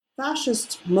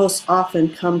Fascists most often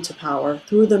come to power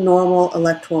through the normal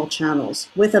electoral channels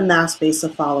with a mass base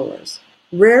of followers.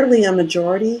 Rarely a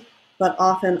majority, but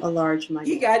often a large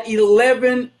minority. He got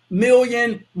 11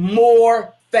 million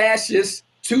more fascists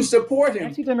to support him.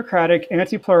 Anti-democratic,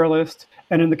 anti-pluralist,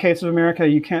 and in the case of America,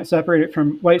 you can't separate it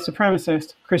from white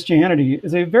supremacist Christianity,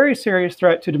 is a very serious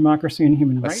threat to democracy and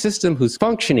human rights. A system whose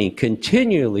functioning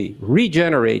continually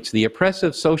regenerates the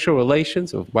oppressive social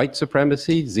relations of white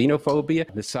supremacy, xenophobia,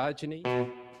 misogyny.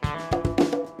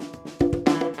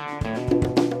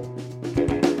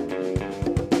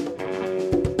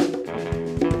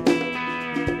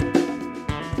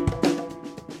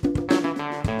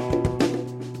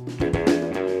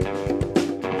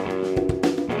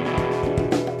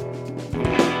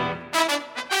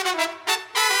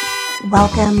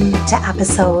 Welcome to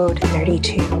episode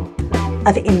 32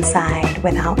 of Inside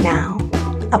Without Now,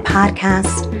 a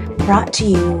podcast brought to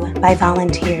you by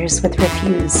volunteers with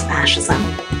Refuse Fascism.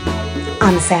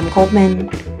 I'm Sam Goldman,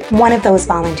 one of those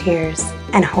volunteers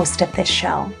and host of this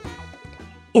show.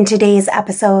 In today's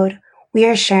episode, we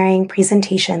are sharing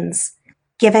presentations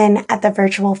given at the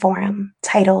virtual forum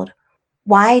titled,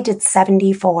 "Why Did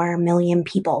 74 Million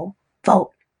People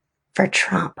Vote for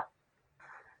Trump?"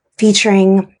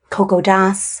 featuring Coco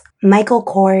Das, Michael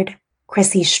Cord,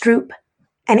 Chrissy Stroop,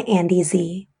 and Andy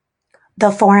Z.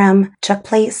 The forum took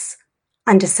place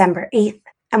on December 8th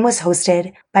and was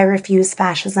hosted by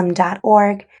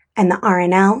refusefascism.org and the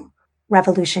RNL,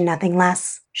 Revolution Nothing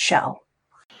Less show.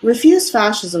 Refuse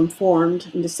Fascism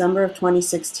formed in December of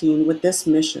 2016 with this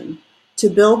mission: to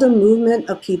build a movement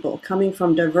of people coming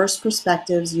from diverse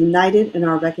perspectives united in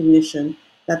our recognition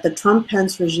that the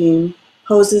Trump-Pence regime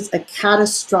poses a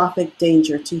catastrophic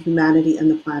danger to humanity and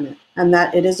the planet, and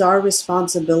that it is our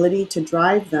responsibility to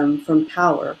drive them from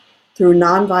power through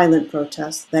nonviolent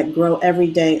protests that grow every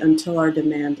day until our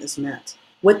demand is met.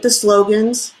 With the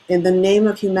slogans, "In the name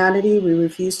of humanity, we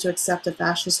refuse to accept a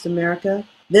fascist America,"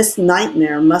 "This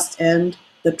nightmare must end,"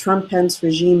 "The Trump-Pence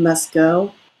regime must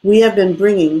go," we have been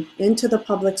bringing into the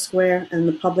public square and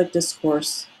the public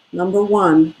discourse, number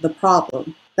one, the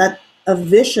problem, that a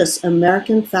vicious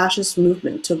American fascist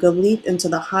movement took a leap into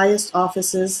the highest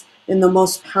offices in the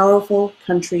most powerful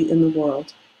country in the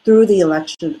world through the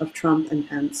election of Trump and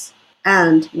Pence.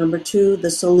 And number two, the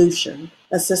solution,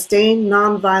 a sustained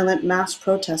nonviolent mass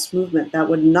protest movement that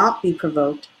would not be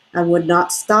provoked and would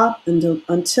not stop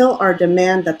until our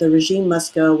demand that the regime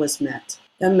must go was met.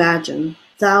 Imagine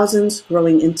thousands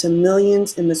growing into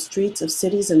millions in the streets of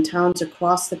cities and towns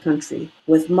across the country,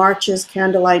 with marches,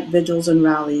 candlelight vigils, and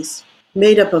rallies,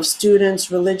 made up of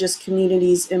students, religious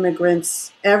communities,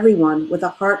 immigrants, everyone with a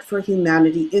heart for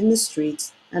humanity in the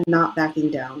streets and not backing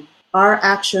down. Our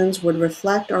actions would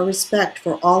reflect our respect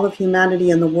for all of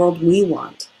humanity and the world we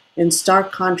want, in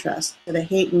stark contrast to the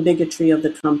hate and bigotry of the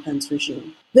Trump-Pence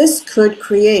regime. This could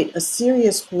create a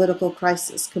serious political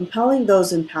crisis, compelling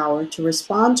those in power to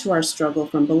respond to our struggle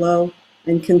from below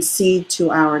and concede to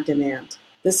our demand.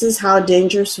 This is how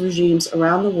dangerous regimes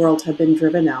around the world have been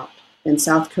driven out. In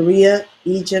South Korea,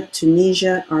 Egypt,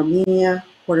 Tunisia, Armenia,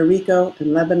 Puerto Rico,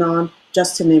 and Lebanon,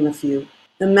 just to name a few.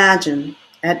 Imagine,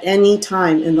 at any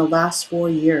time in the last 4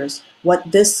 years,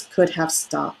 what this could have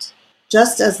stopped.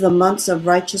 Just as the months of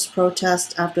righteous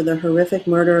protest after the horrific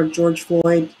murder of George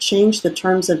Floyd changed the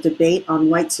terms of debate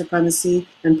on white supremacy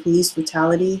and police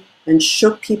brutality and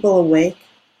shook people awake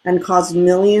and caused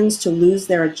millions to lose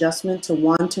their adjustment to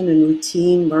wanton and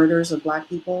routine murders of Black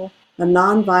people, a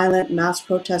nonviolent mass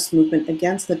protest movement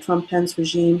against the Trump-Pence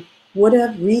regime would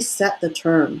have reset the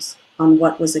terms on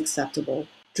what was acceptable,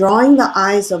 drawing the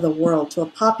eyes of the world to a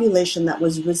population that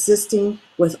was resisting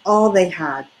with all they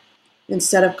had,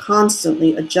 instead of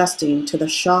constantly adjusting to the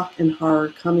shock and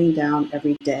horror coming down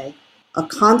every day. A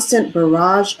constant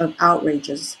barrage of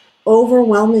outrages,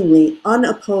 overwhelmingly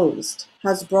unopposed,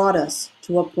 has brought us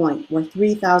to a point where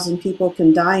 3,000 people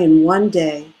can die in one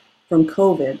day from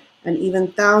COVID, and even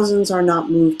thousands are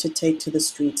not moved to take to the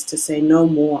streets to say no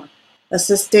more. A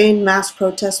sustained mass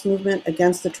protest movement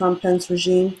against the Trump-Pence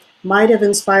regime might have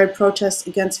inspired protests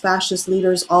against fascist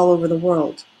leaders all over the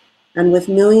world. And with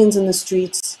millions in the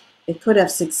streets, it could have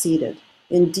succeeded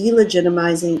in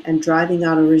delegitimizing and driving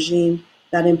out a regime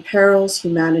that imperils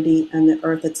humanity and the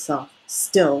earth itself,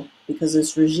 still, because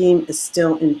this regime is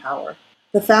still in power.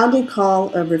 The founding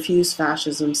call of Refuse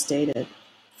Fascism stated,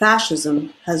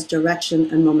 "Fascism has direction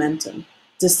and momentum.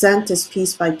 Dissent is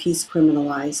piece by piece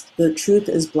criminalized. The truth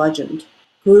is bludgeoned.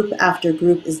 Group after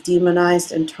group is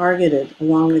demonized and targeted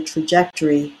along a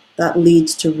trajectory that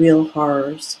leads to real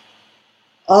horrors."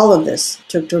 All of this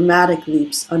took dramatic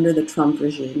leaps under the Trump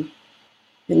regime.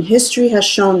 And history has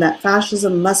shown that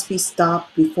fascism must be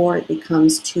stopped before it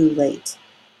becomes too late.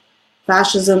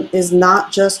 Fascism is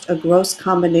not just a gross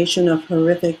combination of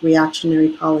horrific reactionary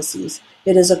policies.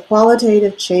 It is a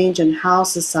qualitative change in how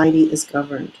society is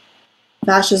governed.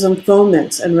 Fascism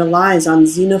foments and relies on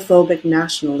xenophobic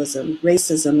nationalism,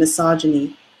 racism,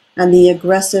 misogyny, and the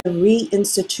aggressive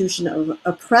reinstitution of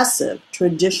oppressive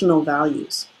traditional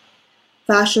values.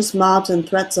 Fascist mobs and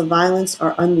threats of violence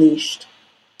are unleashed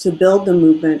to build the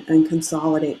movement and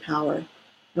consolidate power.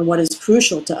 And what is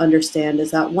crucial to understand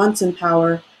is that once in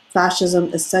power,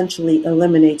 fascism essentially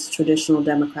eliminates traditional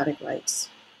democratic rights.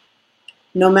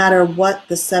 No matter what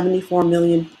the 74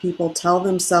 million people tell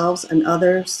themselves and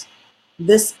others,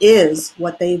 this is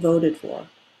what they voted for.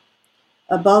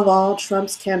 Above all,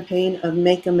 Trump's campaign of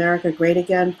Make America Great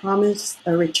Again promised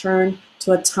a return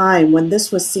to a time when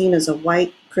this was seen as a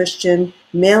white, Christian,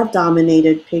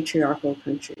 male-dominated patriarchal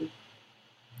country.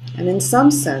 And in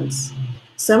some sense,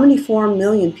 74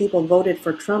 million people voted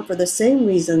for Trump for the same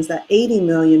reasons that 80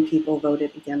 million people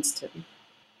voted against him.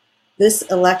 This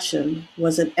election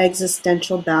was an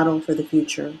existential battle for the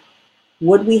future.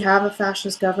 Would we have a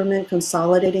fascist government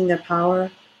consolidating their power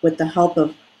with the help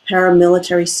of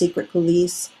paramilitary secret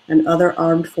police and other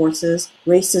armed forces,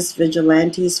 racist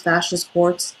vigilantes, fascist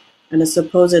courts, and a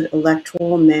supposed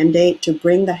electoral mandate to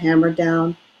bring the hammer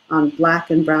down on Black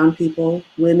and brown people,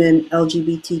 women,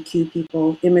 LGBTQ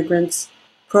people, immigrants,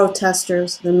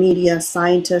 protesters, the media,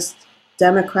 scientists,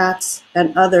 Democrats,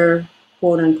 and other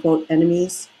quote-unquote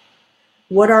enemies?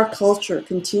 Would our culture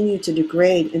continue to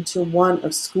degrade into one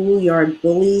of schoolyard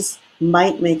bullies,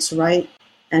 might makes right,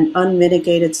 and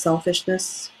unmitigated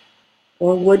selfishness?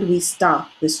 Or would we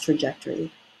stop this trajectory?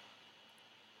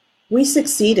 We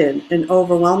succeeded in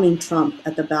overwhelming Trump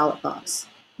at the ballot box,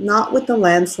 not with the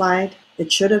landslide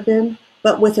it should have been,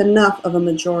 but with enough of a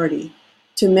majority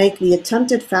to make the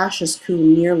attempted fascist coup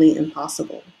nearly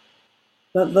impossible.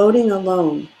 But voting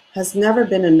alone has never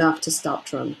been enough to stop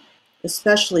Trump,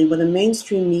 especially with a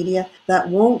mainstream media that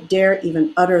won't dare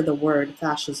even utter the word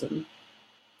fascism,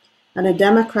 and a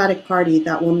Democratic Party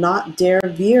that will not dare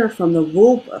veer from the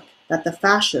rulebook that the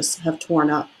fascists have torn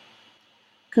up.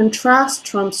 Contrast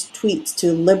Trump's tweets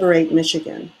to liberate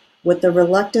Michigan with the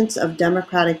reluctance of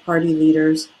Democratic Party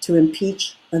leaders to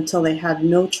impeach until they had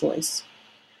no choice.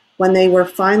 When they were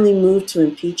finally moved to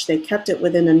impeach, they kept it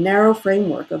within a narrow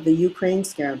framework of the Ukraine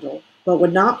scandal, but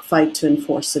would not fight to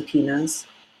enforce subpoenas,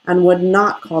 and would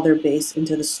not call their base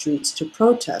into the streets to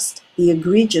protest the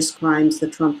egregious crimes the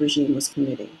Trump regime was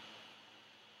committing.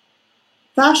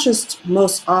 Fascists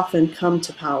most often come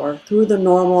to power through the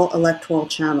normal electoral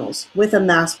channels with a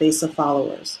mass base of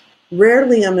followers,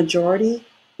 rarely a majority,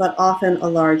 but often a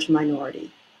large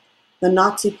minority. The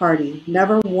Nazi Party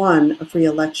never won a free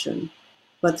election,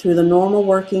 but through the normal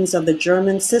workings of the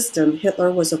German system,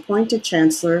 Hitler was appointed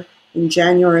chancellor in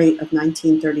January of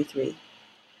 1933.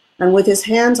 And with his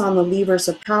hands on the levers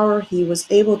of power, he was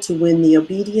able to win the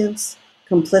obedience,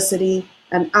 complicity,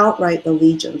 and outright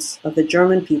allegiance of the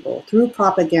German people through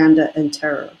propaganda and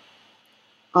terror.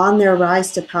 On their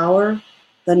rise to power,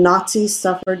 the Nazis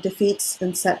suffered defeats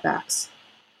and setbacks,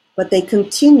 but they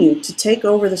continued to take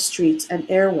over the streets and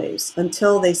airwaves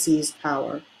until they seized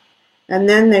power. And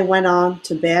then they went on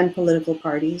to ban political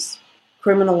parties,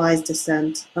 criminalize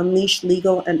dissent, unleash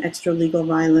legal and extra-legal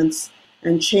violence,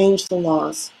 and change the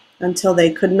laws until they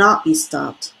could not be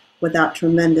stopped without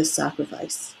tremendous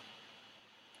sacrifice.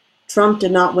 Trump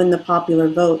did not win the popular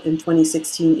vote in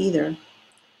 2016 either,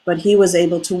 but he was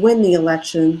able to win the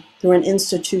election through an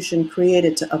institution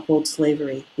created to uphold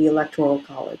slavery, the Electoral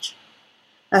College.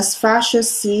 As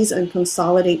fascists seize and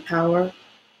consolidate power,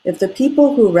 if the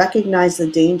people who recognize the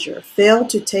danger fail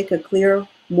to take a clear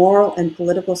moral and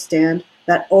political stand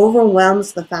that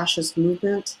overwhelms the fascist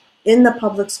movement in the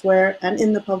public square and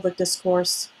in the public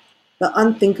discourse, the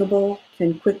unthinkable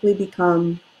can quickly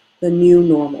become the new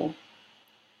normal.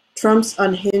 Trump's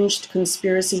unhinged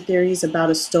conspiracy theories about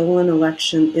a stolen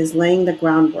election is laying the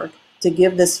groundwork to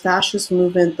give this fascist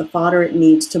movement the fodder it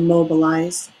needs to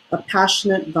mobilize a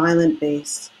passionate, violent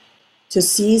base, to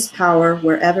seize power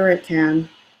wherever it can,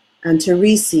 and to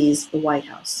re-seize the White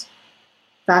House.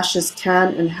 Fascists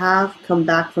can and have come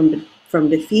back from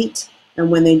defeat, and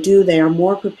when they do, they are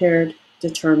more prepared,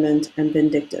 determined, and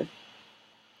vindictive.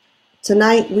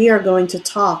 Tonight, we are going to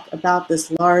talk about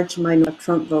this large minority of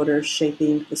Trump voters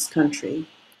shaping this country.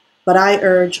 But I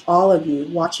urge all of you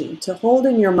watching to hold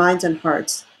in your minds and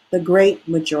hearts the great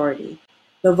majority,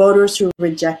 the voters who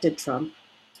rejected Trump,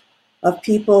 of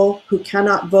people who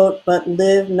cannot vote but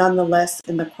live nonetheless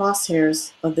in the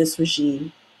crosshairs of this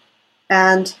regime,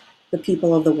 and the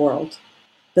people of the world.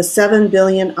 the 7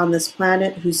 billion on this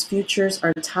planet whose futures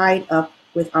are tied up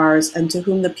with ours, and to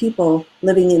whom the people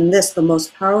living in this, the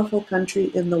most powerful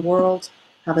country in the world,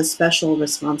 have a special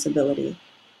responsibility.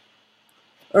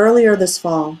 Earlier this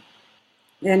fall,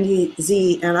 Andy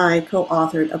Z and I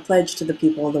co-authored a pledge to the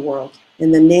people of the world.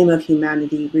 In the name of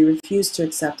humanity, we refuse to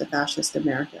accept a fascist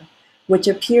America, which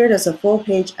appeared as a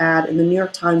full-page ad in the New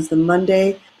York Times the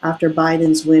Monday after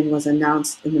Biden's win was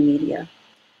announced in the media.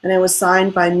 And it was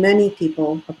signed by many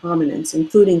people of prominence,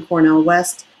 including Cornel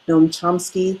West, Noam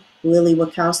Chomsky, Lily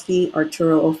Wachowski,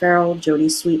 Arturo O'Farrell, Jodie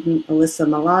Sweetin, Alyssa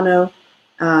Milano,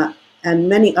 and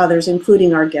many others,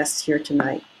 including our guests here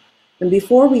tonight. And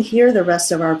before we hear the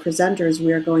rest of our presenters,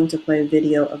 we are going to play a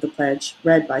video of the pledge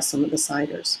read by some of the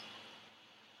siders.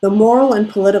 The moral and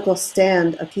political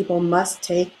stand a people must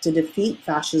take to defeat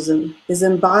fascism is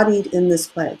embodied in this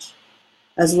pledge.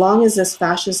 As long as this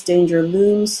fascist danger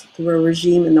looms through a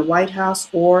regime in the White House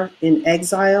or in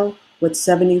exile with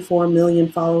 74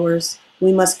 million followers,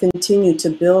 we must continue to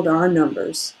build our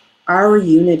numbers, our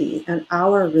unity, and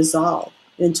our resolve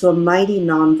into a mighty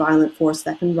nonviolent force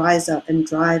that can rise up and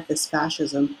drive this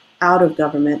fascism out of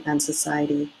government and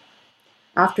society.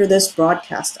 After this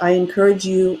broadcast, I encourage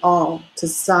you all to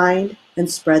sign and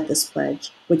spread this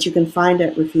pledge, which you can find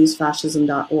at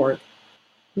refusefascism.org.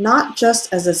 Not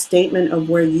just as a statement of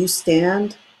where you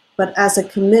stand, but as a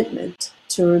commitment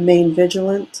to remain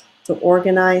vigilant, to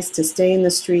organize, to stay in the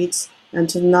streets, and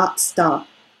to not stop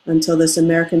until this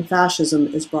American fascism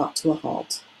is brought to a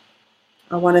halt.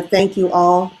 I want to thank you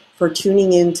all for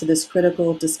tuning in to this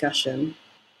critical discussion.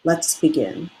 Let's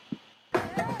begin.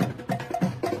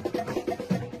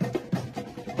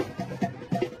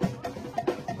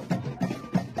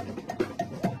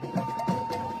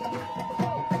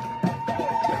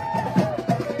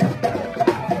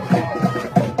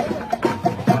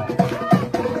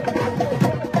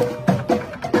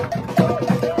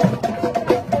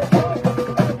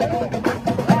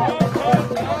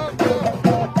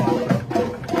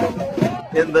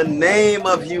 In the name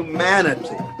of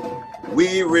humanity,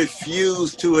 we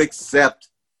refuse to accept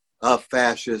a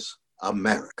fascist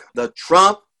America. The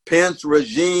Trump-Pence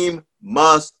regime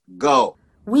must go.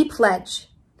 We pledge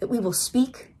that we will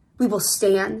speak, we will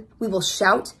stand, we will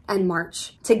shout and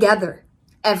march together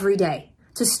every day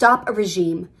to stop a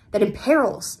regime that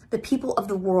imperils the people of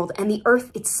the world and the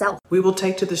earth itself. We will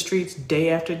take to the streets day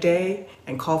after day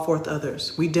and call forth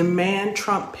others. We demand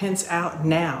Trump-Pence out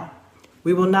now.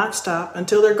 We will not stop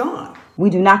until they're gone. We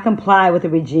do not comply with the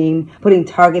regime putting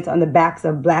targets on the backs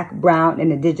of Black, brown,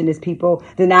 and indigenous people,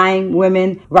 denying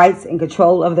women rights and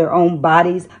control of their own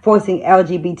bodies, forcing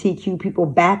LGBTQ people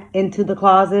back into the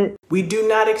closet. We do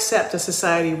not accept a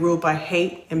society ruled by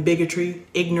hate and bigotry,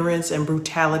 ignorance and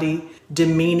brutality,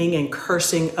 demeaning and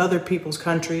cursing other people's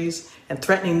countries, and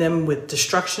threatening them with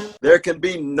destruction. There can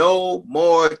be no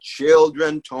more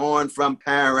children torn from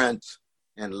parents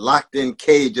and locked in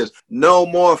cages. No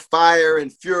more fire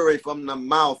and fury from the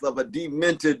mouth of a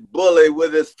demented bully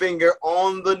with his finger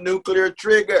on the nuclear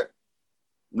trigger.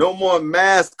 No more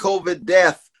mass COVID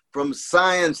death from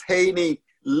science-hating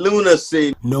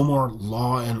lunacy. No more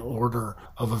law and order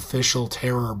of official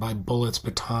terror by bullets,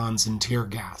 batons, and tear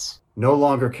gas. No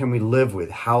longer can we live with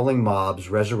howling mobs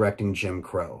resurrecting Jim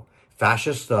Crow,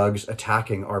 fascist thugs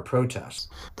attacking our protests.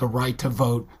 The right to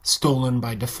vote stolen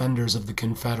by defenders of the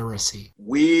Confederacy.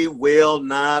 We will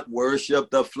not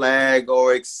worship the flag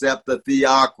or accept the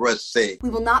theocracy. We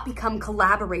will not become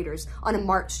collaborators on a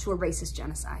march to a racist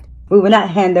genocide. We will not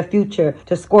hand the future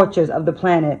to scorchers of the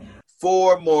planet.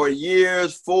 4 more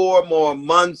years, 4 more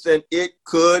months, and it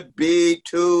could be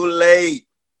too late.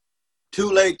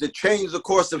 Too late to change the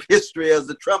course of history as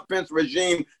the Trump-Pence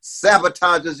regime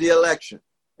sabotages the election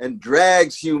and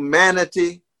drags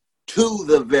humanity to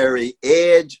the very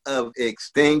edge of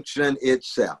extinction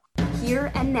itself.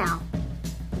 Here and now,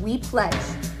 we pledge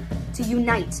to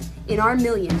unite in our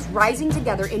millions, rising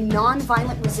together in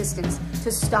nonviolent resistance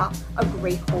to stop a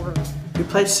great horror. We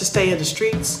pledge to stay in the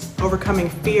streets, overcoming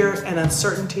fear and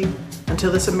uncertainty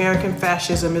until this American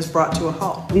fascism is brought to a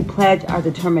halt. We pledge our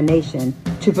determination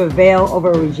to prevail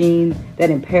over a regime that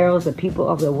imperils the people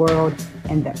of the world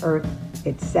and the earth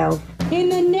itself. In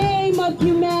the name of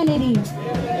humanity,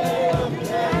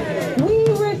 we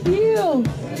refuse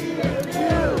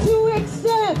to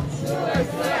accept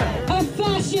a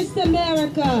fascist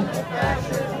America.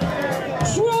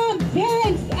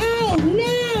 Trump-Pence out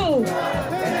now!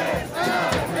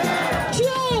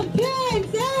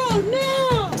 Trump-Pence out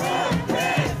now!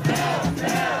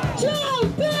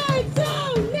 Trump-Pence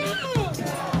out now!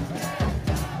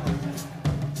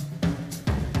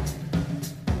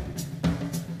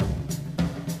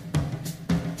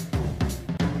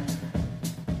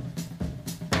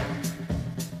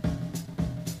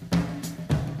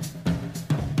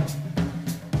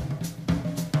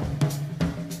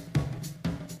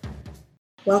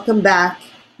 Welcome back.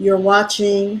 You're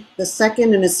watching the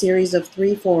second in a series of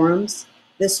 3 forums.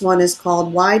 This one is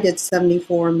called Why Did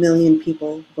 74 Million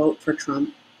People Vote for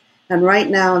Trump? And right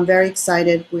now I'm very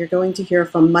excited. We're going to hear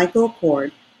from Michael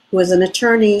Cord, who is an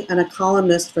attorney and a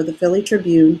columnist for the Philly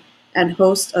Tribune and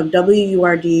host of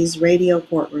WURD's Radio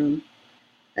Courtroom.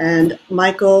 And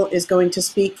Michael is going to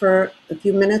speak for a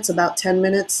few minutes, about 10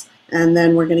 minutes, and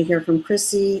then we're going to hear from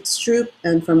Chrissy Stroop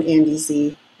and from Andy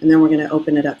Z, and then we're going to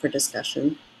open it up for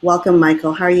discussion. Welcome,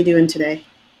 Michael. How are you doing today?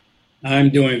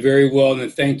 I'm doing very well,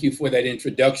 and thank you for that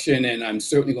introduction, and I'm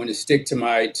certainly going to stick to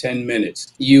my 10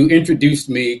 minutes. You introduced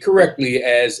me correctly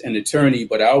as an attorney,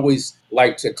 but I always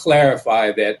like to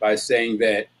clarify that by saying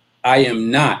that I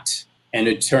am not an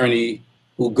attorney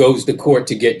who goes to court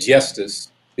to get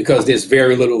justice, because there's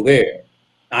very little there.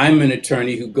 I'm an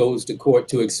attorney who goes to court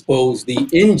to expose the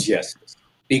injustice,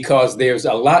 because there's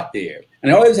a lot there.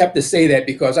 And I always have to say that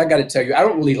because I got to tell you, I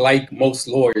don't really like most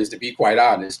lawyers, to be quite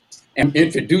honest. And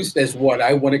introduced as one,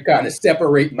 I want to kind of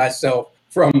separate myself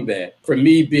from that. For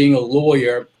me, being a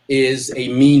lawyer is a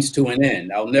means to an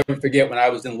end. I'll never forget when I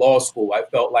was in law school, I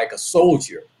felt like a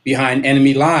soldier behind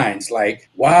enemy lines, like,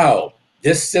 wow,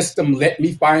 this system let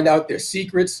me find out their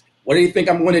secrets. What do you think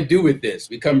I'm going to do with this?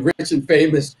 Become rich and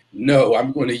famous? No,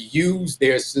 I'm going to use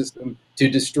their system to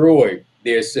destroy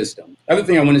their system. Other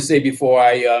thing I want to say before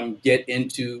I get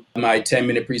into my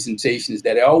 10-minute presentation is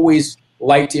that I always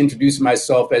like to introduce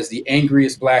myself as the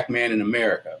angriest Black man in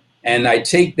America. And I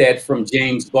take that from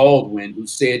James Baldwin, who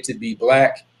said to be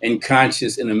Black and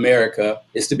conscious in America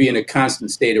is to be in a constant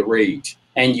state of rage.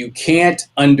 And you can't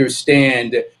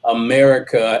understand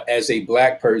America as a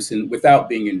Black person without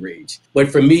being in rage.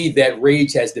 But for me, that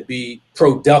rage has to be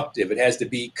productive. It has to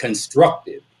be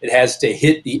constructive. It has to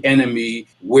hit the enemy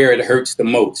where it hurts the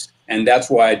most. And that's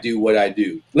why I do what I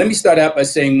do. Let me start out by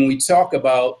saying when we talk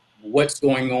about what's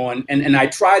going on, and I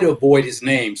try to avoid his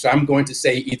name. So I'm going to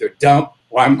say either Dump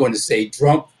or I'm going to say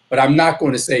Drump, but I'm not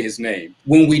going to say his name.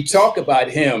 When we talk about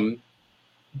him,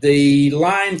 the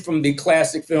line from the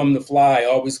classic film The Fly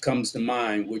always comes to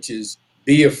mind, which is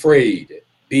be afraid,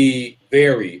 be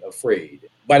very afraid.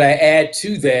 But I add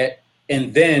to that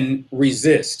and then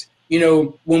resist. You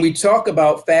know, when we talk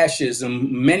about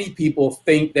fascism, many people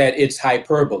think that it's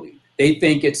hyperbole. They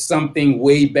think it's something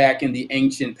way back in the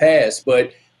ancient past,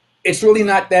 but it's really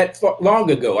not that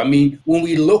long ago. I mean, when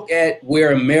we look at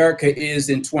where America is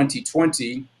in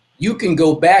 2020, you can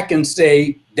go back and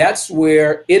say that's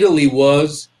where Italy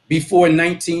was before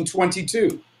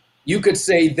 1922. You could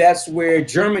say that's where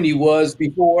Germany was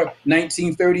before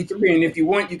 1933. And if you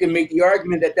want, you can make the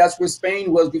argument that that's where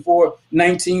Spain was before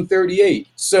 1938.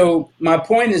 So my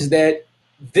point is that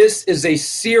this is a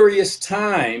serious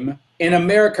time in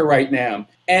America right now.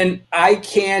 And I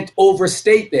can't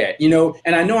overstate that, you know,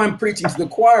 and I know I'm preaching to the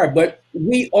choir, but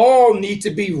we all need to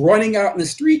be running out in the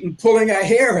street and pulling our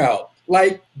hair out.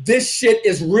 Like, this shit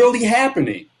is really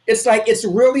happening. It's like, it's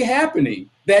really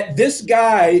happening that this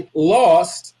guy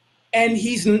lost and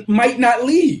might not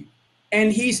leave.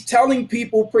 And he's telling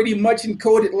people pretty much in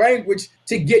coded language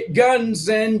to get guns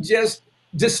and just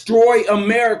destroy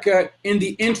America in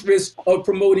the interest of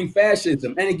promoting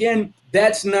fascism. And again,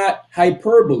 that's not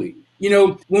hyperbole. You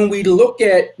know, when we look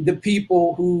at the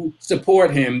people who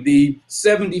support him, the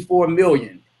 74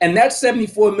 million, and that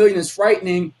 74 million is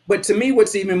frightening. But to me,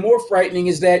 what's even more frightening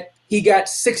is that he got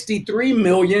 63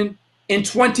 million in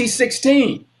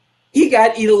 2016. He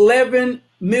got 11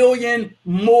 million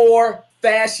more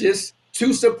fascists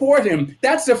to support him.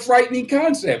 That's a frightening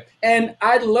concept. And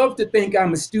I'd love to think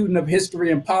I'm a student of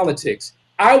history and politics.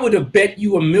 I would have bet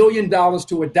you $1 million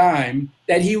to a dime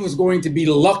that he was going to be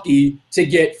lucky to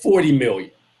get 40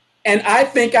 million. And I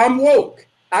think I'm woke.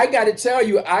 I got to tell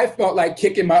you, I felt like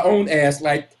kicking my own ass.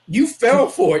 Like, you fell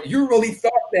for it. You really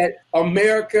thought that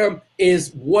America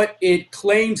is what it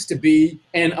claims to be,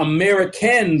 and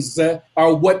Americans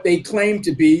are what they claim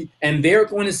to be. And they're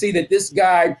going to see that this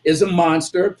guy is a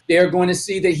monster. They're going to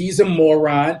see that he's a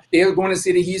moron. They're going to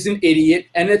see that he's an idiot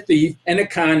and a thief and a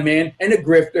con man and a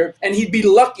grifter. And he'd be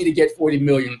lucky to get 40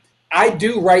 million. I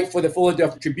do write for the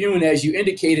Philadelphia Tribune, as you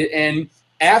indicated. And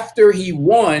after he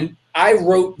won, I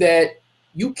wrote that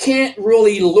you can't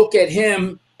really look at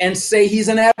him and say he's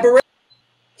an aberration.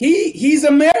 He's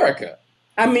America.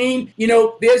 I mean, you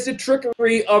know, there's the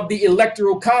trickery of the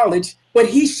Electoral College, but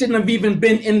he shouldn't have even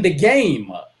been in the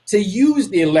game to use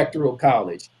the Electoral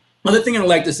College. Another thing I'd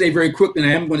like to say very quickly,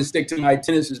 and I am going to stick to my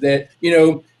tenets, is that, you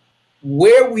know,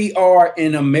 where we are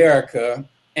in America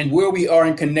and where we are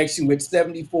in connection with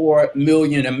 74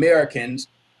 million Americans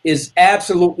is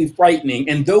absolutely frightening.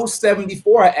 And those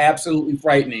 74 are absolutely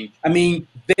frightening. I mean,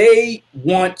 They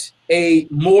want a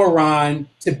moron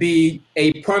to be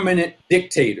a permanent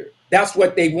dictator. That's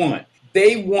what they want.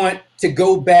 They want to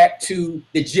go back to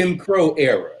the Jim Crow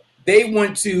era. They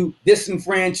want to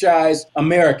disenfranchise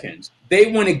Americans.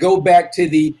 They want to go back to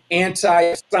the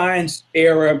anti-science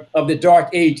era of the Dark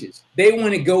Ages. They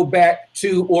want to go back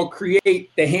to or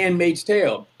create the Handmaid's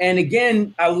Tale. And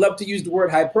again, I love to use the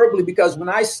word hyperbole because when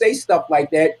I say stuff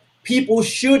like that, people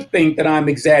should think that I'm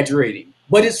exaggerating.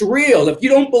 But it's real. If you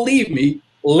don't believe me,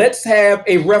 let's have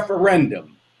a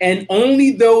referendum. And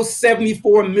only those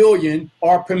 74 million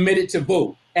are permitted to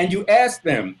vote. And you ask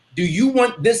them, do you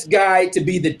want this guy to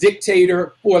be the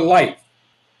dictator for life?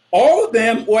 All of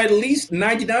them, or at least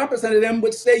 99% of them,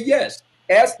 would say yes.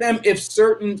 Ask them if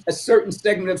a certain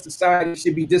segment of society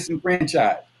should be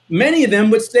disenfranchised. Many of them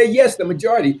would say yes, the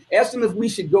majority. Ask them if we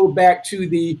should go back to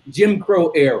the Jim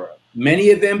Crow era.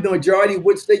 Many of them, the majority,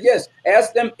 would say yes.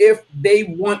 Ask them if they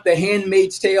want The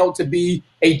Handmaid's Tale to be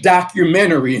a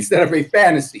documentary instead of a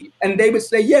fantasy. And they would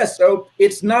say yes. So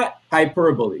it's not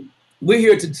hyperbole. We're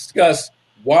here to discuss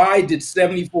why did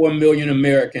 74 million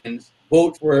Americans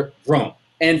vote for Trump?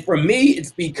 And for me,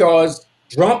 it's because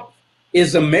Trump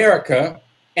is America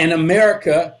and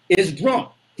America is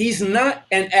Trump. He's not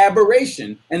an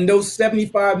aberration. And those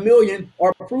 75 million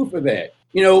are proof of that.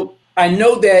 You know, I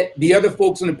know that the other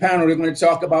folks on the panel are going to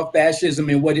talk about fascism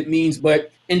and what it means,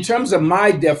 but in terms of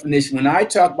my definition, when I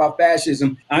talk about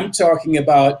fascism, I'm talking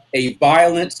about a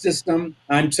violent system.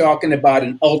 I'm talking about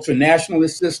an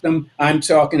ultranationalist system. I'm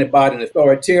talking about an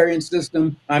authoritarian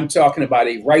system. I'm talking about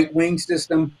a right-wing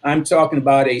system. I'm talking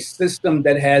about a system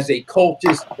that has a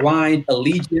cultist, blind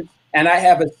allegiance. And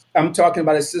I'm talking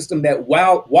about a system that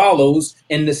wallows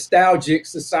in nostalgic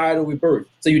societal rebirth.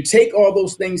 So you take all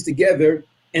those things together,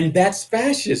 and that's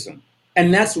fascism.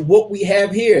 And that's what we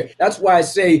have here. That's why I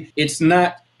say it's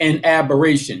not an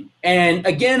aberration. And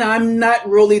again, I'm not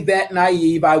really that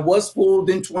naive. I was fooled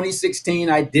in 2016.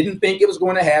 I didn't think it was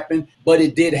going to happen, but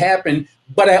it did happen.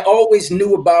 But I always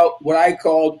knew about what I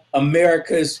called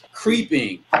America's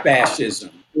creeping fascism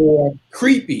or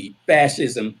creepy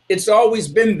fascism. It's always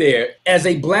been there. As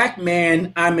a Black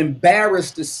man, I'm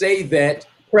embarrassed to say that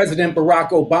President Barack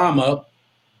Obama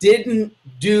didn't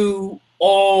do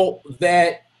all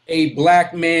that a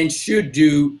Black man should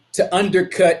do to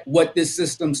undercut what this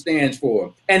system stands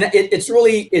for. And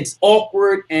it's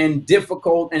awkward and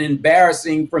difficult and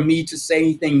embarrassing for me to say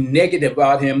anything negative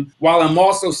about him while I'm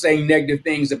also saying negative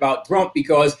things about Trump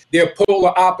because they're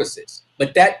polar opposites.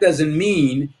 But that doesn't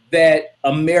mean that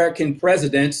American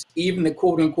presidents, even the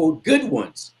quote unquote good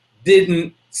ones,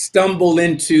 didn't stumble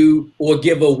into or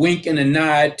give a wink and a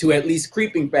nod to at least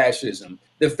creeping fascism.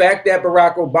 The fact that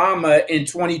Barack Obama in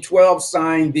 2012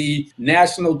 signed the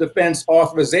National Defense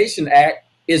Authorization Act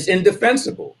is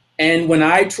indefensible. And when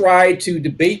I try to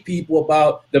debate people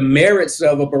about the merits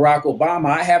of a Barack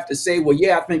Obama, I have to say, well,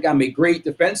 yeah, I think I'm a great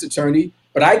defense attorney,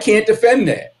 but I can't defend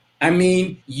that. I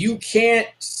mean, you can't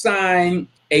sign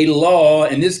a law,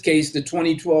 in this case, the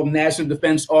 2012 National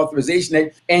Defense Authorization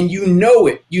Act, and you know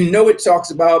it. You know it talks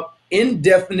about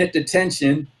indefinite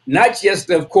detention, not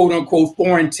just of quote unquote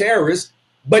foreign terrorists,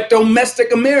 but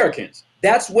domestic Americans.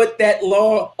 That's what that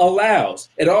law allows.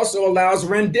 It also allows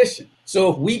rendition.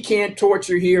 So if we can't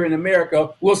torture here in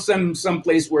America, we'll send them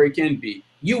someplace where it can be.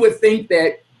 You would think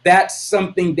that that's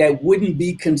something that wouldn't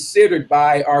be considered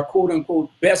by our quote unquote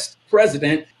best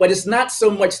president, but it's not so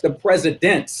much the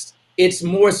presidents. It's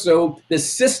more so the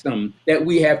system that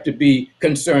we have to be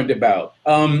concerned about.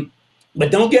 But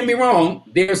don't get me wrong,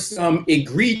 there's some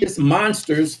egregious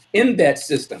monsters in that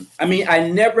system. I mean, I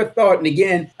never thought, and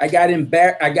again, I got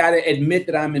to admit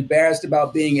that I'm embarrassed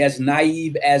about being as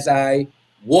naive as I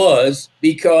was,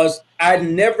 because I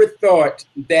never thought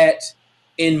that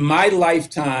in my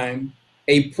lifetime,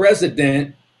 a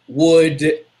president would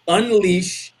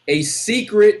unleash a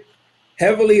secret,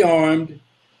 heavily armed,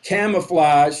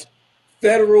 camouflaged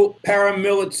federal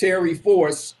paramilitary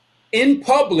force in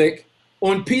public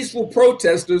on peaceful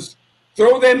protesters,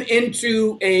 throw them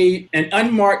into an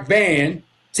unmarked van,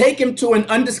 take them to an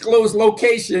undisclosed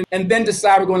location, and then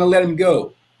decide we're going to let them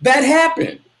go. That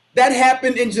happened. That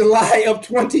happened in July of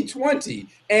 2020.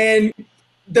 And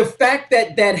the fact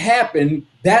that that happened,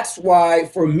 that's why,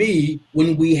 for me,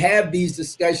 when we have these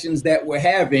discussions that we're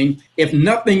having, if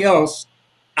nothing else,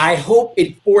 I hope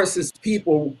it forces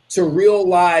people to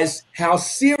realize how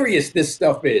serious this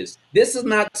stuff is. This is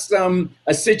not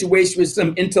a situation where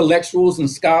some intellectuals and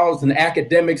scholars and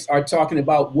academics are talking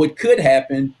about what could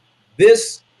happen.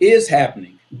 This is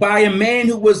happening by a man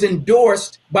who was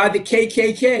endorsed by the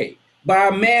KKK, by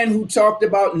a man who talked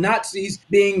about Nazis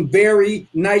being very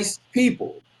nice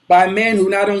people, by a man who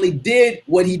not only did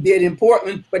what he did in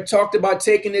Portland, but talked about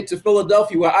taking it to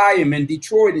Philadelphia, where I am, and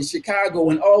Detroit and Chicago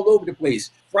and all over the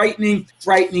place. Frightening,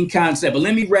 frightening concept. But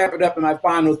let me wrap it up in my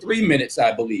final 3 minutes,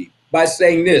 I believe, by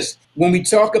saying this. When we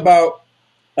talk about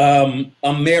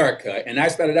America, and I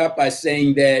started out by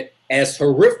saying that as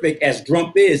horrific as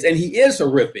Trump is, and he is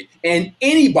horrific, and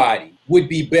anybody would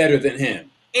be better than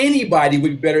him. Anybody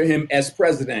would be better than him as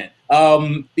president,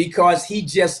 because he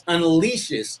just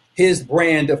unleashes his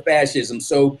brand of fascism.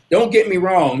 So don't get me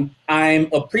wrong. I'm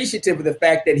appreciative of the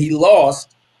fact that he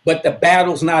lost, but the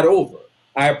battle's not over.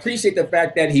 I appreciate the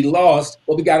fact that he lost,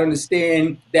 but we got to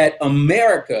understand that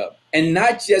America, and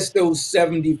not just those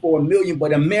 74 million,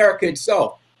 but America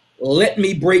itself. Let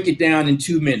me break it down in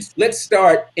 2 minutes. Let's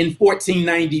start in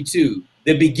 1492,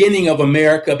 the beginning of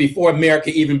America, before America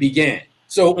even began.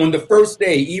 So on the first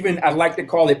day, even I like to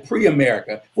call it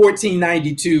pre-America,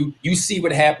 1492, you see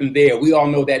what happened there. We all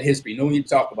know that history. No need to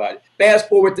talk about it. Fast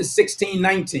forward to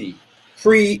 1619,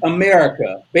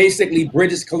 pre-America, basically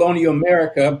British colonial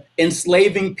America,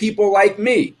 enslaving people like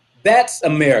me. That's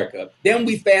America. Then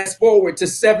we fast forward to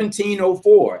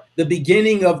 1704, the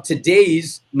beginning of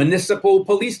today's municipal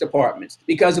police departments,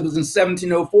 because it was in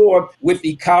 1704 with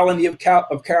the colony of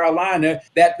Carolina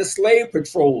that the slave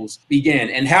patrols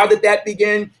began. And how did that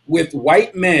begin? With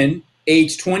white men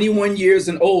aged 21 years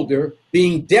and older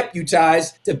being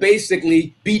deputized to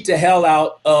basically beat the hell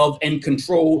out of and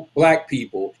control black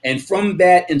people. And from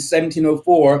that, in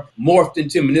 1704, morphed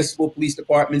into municipal police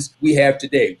departments we have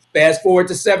today. Fast forward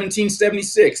to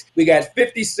 1776, we got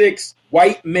 56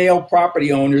 white male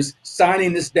property owners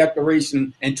signing this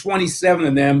declaration, and 27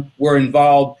 of them were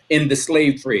involved in the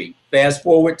slave trade. Fast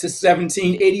forward to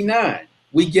 1789,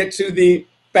 we get to the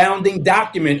founding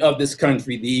document of this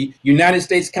country, the United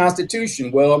States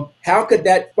Constitution. Well, how could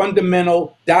that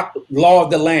fundamental law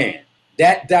of the land,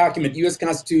 that document, the U.S.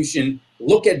 Constitution,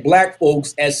 look at black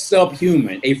folks as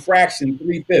subhuman, a fraction,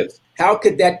 3/5? How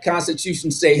could that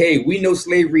Constitution say, hey, we know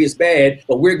slavery is bad,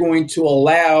 but we're going to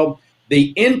allow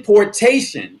the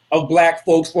importation of black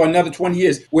folks for another 20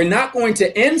 years. We're not going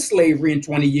to end slavery in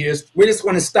 20 years. We're just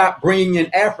going to stop bringing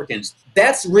in Africans.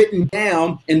 That's written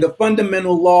down in the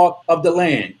fundamental law of the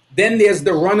land. Then there's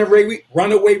the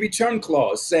runaway return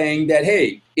clause saying that,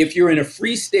 hey, if you're in a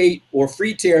free state or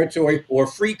free territory or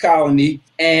free colony,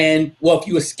 and well, if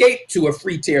you escape to a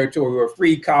free territory or a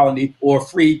free colony or a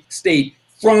free state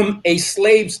from a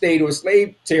slave state or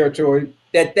slave territory,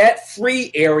 that free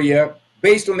area,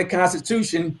 based on the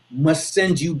Constitution, must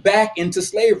send you back into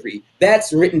slavery.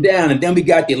 That's written down. And then we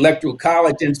got the Electoral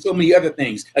College and so many other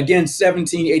things. Again,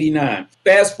 1789.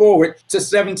 Fast forward to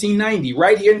 1790,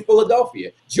 right here in Philadelphia.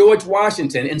 George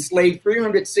Washington enslaved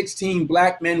 316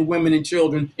 black men, women, and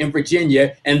children in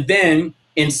Virginia. And then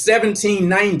in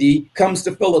 1790 comes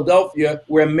to Philadelphia,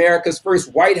 where America's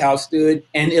first White House stood,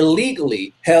 and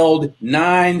illegally held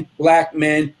 9 black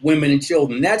men, women, and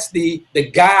children. That's the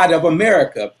God of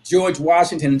America, George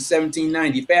Washington in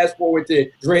 1790. Fast forward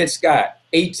to Dred Scott,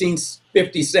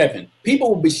 1857.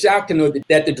 People will be shocked to know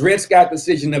that the Dred Scott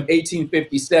decision of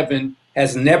 1857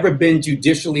 has never been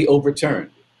judicially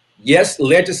overturned. Yes,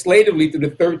 legislatively through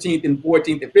the 13th and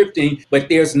 14th and 15th, but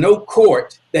there's no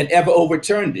court that ever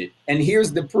overturned it. And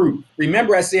here's the proof.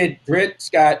 Remember I said Dred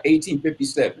Scott,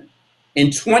 1857. In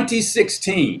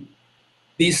 2016,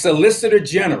 the Solicitor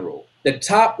General, the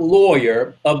top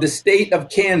lawyer of the state of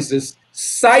Kansas,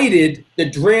 cited the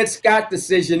Dred Scott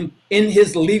decision in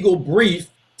his legal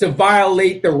brief to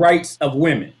violate the rights of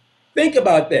women. Think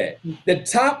about that. The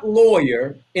top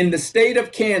lawyer in the state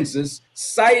of Kansas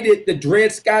cited the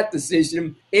Dred Scott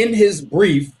decision in his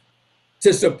brief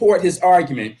to support his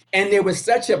argument. And there was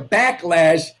such a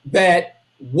backlash that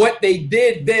what they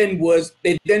did then was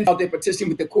they then filed their petition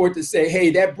with the court to say,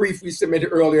 hey, that brief we submitted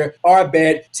earlier, our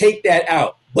bad, take that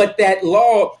out. But that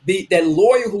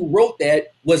lawyer who wrote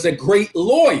that was a great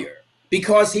lawyer,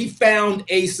 because he found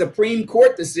a Supreme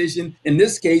Court decision, in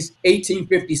this case,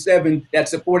 1857, that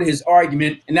supported his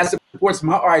argument. And that supports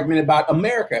my argument about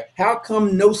America. How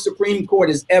come no Supreme Court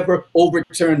has ever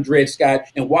overturned Dred Scott?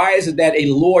 And why is it that a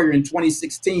lawyer in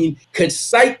 2016 could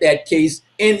cite that case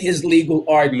in his legal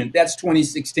argument? That's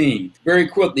 2016. Very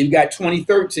quickly, we've got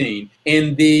 2013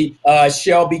 in the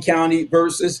Shelby County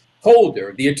versus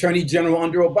Holder, the Attorney General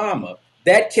under Obama.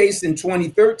 That case in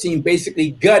 2013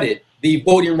 basically gutted the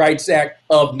Voting Rights Act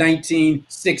of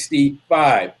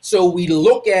 1965. So we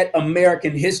look at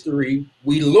American history,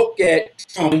 we look at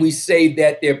Trump, and we say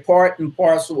that they're part and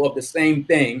parcel of the same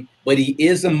thing, but he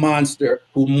is a monster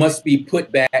who must be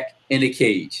put back in a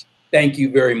cage. Thank you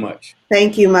very much.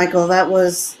 Thank you, Michael. That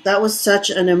was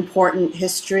such an important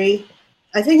history.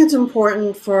 I think it's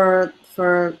important for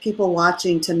for people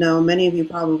watching to know, many of you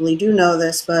probably do know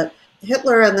this, but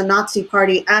Hitler and the Nazi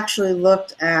Party actually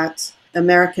looked at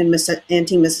American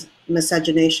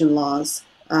anti-miscegenation laws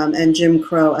and Jim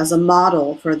Crow as a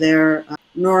model for their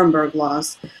Nuremberg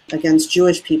laws against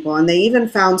Jewish people, and they even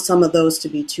found some of those to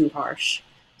be too harsh.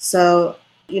 So,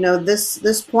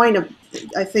 this point of,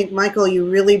 I think, Michael, you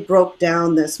really broke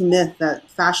down this myth that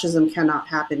fascism cannot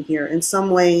happen here. In some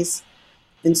ways,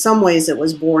 it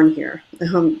was born here.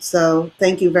 So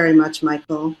thank you very much,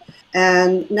 Michael.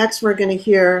 And next we're going to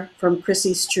hear from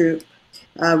Chrissy Stroop,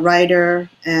 a writer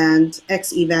and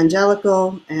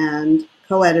ex-evangelical and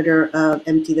co-editor of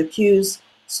Empty the Pews,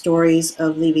 Stories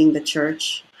of Leaving the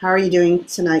Church. How are you doing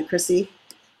tonight, Chrissy?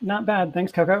 Not bad.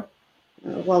 Thanks, Coco.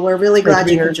 Well, we're really glad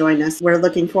you could join us. We're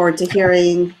looking forward to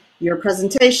hearing your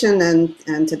presentation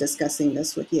and to discussing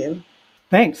this with you.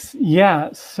 Thanks. Yeah.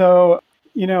 So,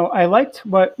 I liked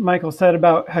what Michael said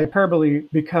about hyperbole,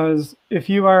 because if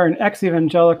you are an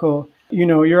ex-evangelical,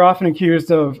 you're often accused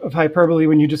of hyperbole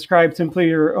when you describe simply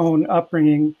your own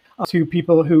upbringing to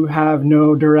people who have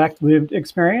no direct lived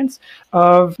experience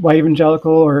of white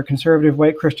evangelical or conservative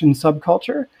white Christian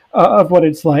subculture of what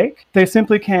it's like. They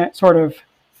simply can't sort of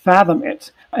fathom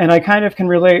it. And I kind of can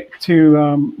relate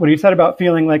to what he said about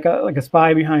feeling like a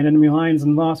spy behind enemy lines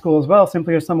in law school as well,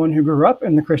 simply as someone who grew up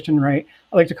in the Christian right.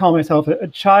 I like to call myself a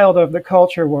child of the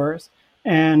culture wars.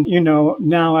 And,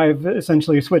 now I've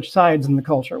essentially switched sides in the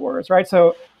culture wars, right?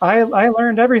 So I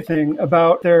learned everything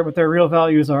about what their real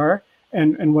values are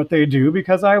and what they do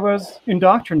because I was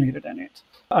indoctrinated in it.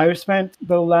 I've spent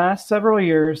the last several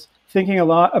years thinking a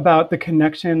lot about the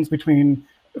connections between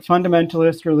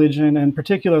fundamentalist religion and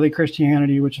particularly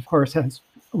Christianity, which of course has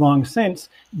long since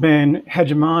been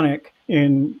hegemonic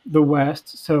in the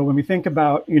West. So when we think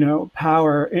about,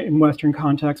 power in Western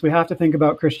context, we have to think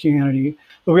about Christianity,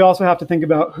 but we also have to think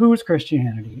about whose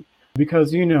Christianity,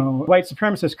 because, white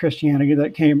supremacist Christianity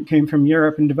that came from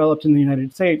Europe and developed in the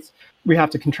United States, we have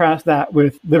to contrast that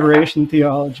with liberation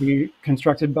theology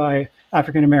constructed by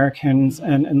African Americans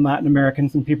and Latin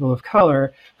Americans and people of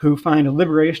color who find a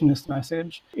liberationist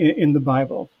message in the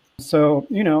Bible. So,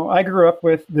 I grew up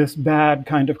with this bad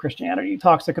kind of Christianity,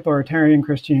 toxic authoritarian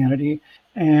Christianity.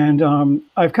 And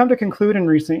I've come to conclude in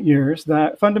recent years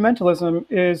that fundamentalism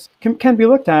can be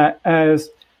looked at as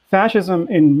fascism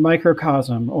in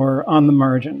microcosm or on the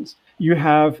margins. You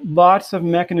have lots of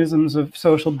mechanisms of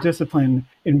social discipline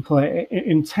in play,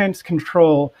 intense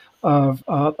control of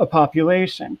a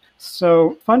population.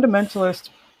 So fundamentalist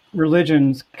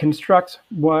religions construct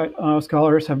what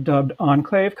scholars have dubbed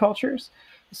enclave cultures.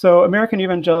 So American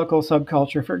evangelical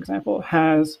subculture, for example,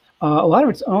 has a lot of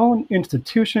its own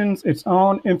institutions, its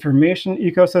own information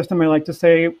ecosystem. I like to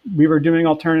say we were doing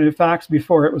alternative facts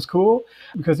before it was cool,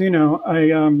 because,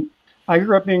 I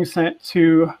grew up being sent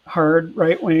to hard,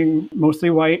 right-wing, mostly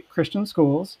white Christian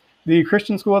schools. The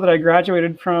Christian school that I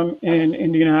graduated from in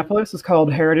Indianapolis is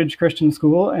called Heritage Christian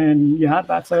School, and yeah,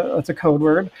 that's a code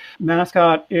word.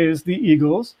 Mascot is the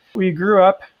Eagles. We grew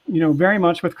up, very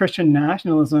much with Christian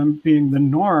nationalism being the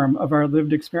norm of our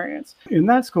lived experience. In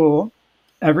that school,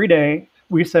 every day,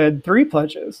 we said 3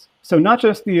 pledges. So not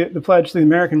just the pledge to the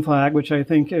American flag, which I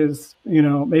think is,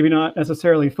 maybe not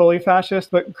necessarily fully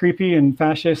fascist, but creepy and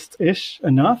fascist-ish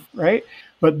enough, right?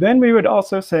 But then we would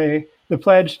also say the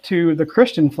pledge to the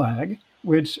Christian flag,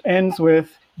 which ends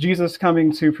with Jesus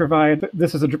coming to provide,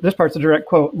 this part's a direct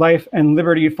quote, life and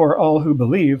liberty for all who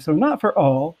believe. So not for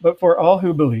all, but for all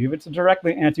who believe. It's a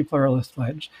directly anti-pluralist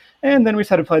pledge. And then we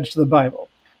said a pledge to the Bible.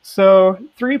 So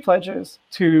 3 pledges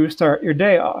to start your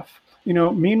day off.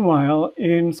 Meanwhile,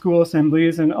 in school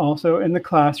assemblies and also in the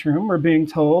classroom, we're being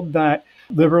told that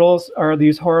liberals are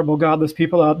these horrible, godless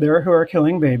people out there who are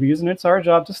killing babies, and it's our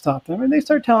job to stop them. And they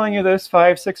start telling you this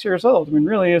 5, 6 years old. I mean,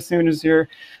 really, as soon as you're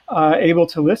able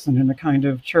to listen in a kind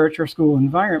of church or school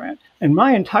environment. And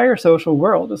my entire social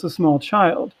world as a small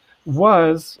child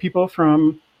was people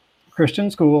from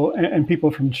Christian school and people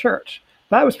from church.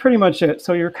 That was pretty much it.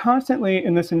 So you're constantly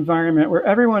in this environment where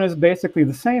everyone is basically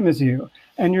the same as you,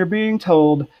 and you're being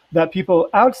told that people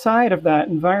outside of that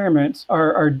environment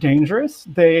are dangerous.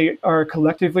 They are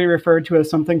collectively referred to as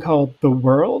something called the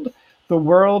world. The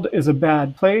world is a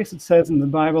bad place. It says in the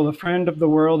Bible, a friend of the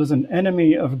world is an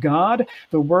enemy of God.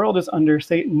 The world is under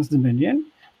Satan's dominion.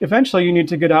 Eventually, you need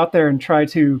to get out there and try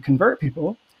to convert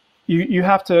people. You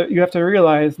have to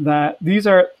realize that these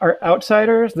are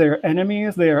outsiders, they're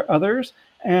enemies, they are others,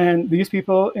 and these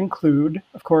people include,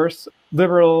 of course,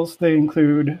 liberals, they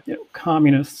include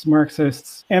communists,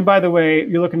 Marxists. And by the way,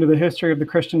 you look into the history of the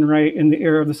Christian right in the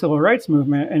era of the civil rights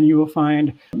movement, and you will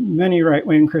find many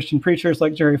right-wing Christian preachers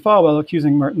like Jerry Falwell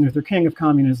accusing Martin Luther King of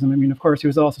communism. I mean, of course, he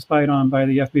was also spied on by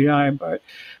the FBI, but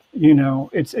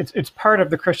it's part of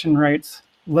the Christian rights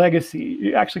legacy.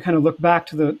 You actually kind of look back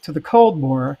to the Cold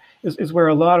War is where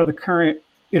a lot of the current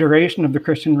iteration of the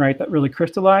Christian right that really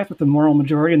crystallized with the moral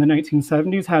majority in the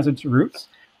 1970s has its roots.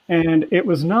 And it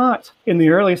was not in the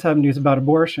early 70s about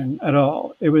abortion at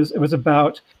all. It was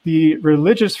about the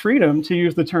religious freedom, to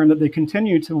use the term that they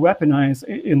continue to weaponize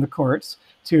in the courts,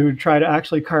 to try to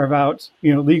actually carve out,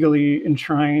 legally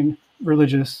enshrine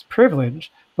religious privilege,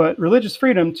 but religious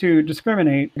freedom to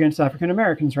discriminate against African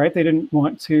Americans, right? They didn't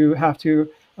want to have to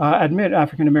admit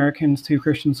African Americans to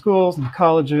Christian schools and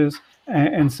colleges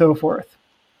and so forth.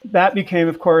 That became,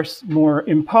 of course, more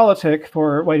impolitic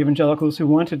for white evangelicals who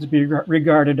wanted to be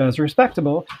regarded as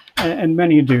respectable, and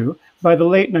many do, by the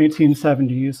late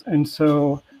 1970s. And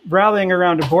so rallying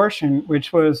around abortion,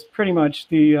 which was pretty much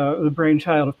the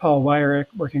brainchild of Paul Weyrich,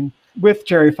 working with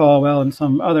Jerry Falwell and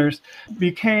some others,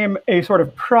 became a sort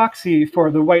of proxy for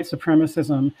the white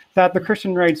supremacism that the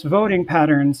Christian rights voting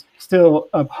patterns still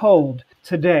uphold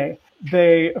today.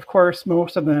 They, of course,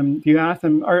 most of them, you ask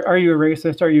them, are you a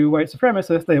racist? Are you a white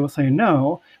supremacist? They will say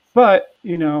no. But,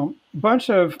 a bunch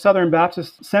of Southern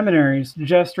Baptist seminaries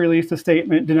just released a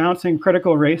statement denouncing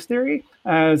critical race theory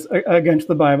as against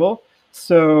the Bible.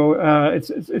 So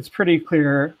it's pretty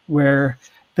clear where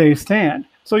they stand.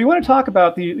 So you want to talk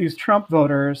about these Trump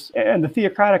voters and the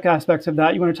theocratic aspects of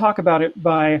that. You want to talk about it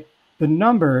by the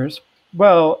numbers.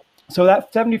 Well, so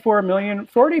that 74 million,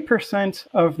 40%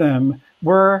 of them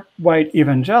were white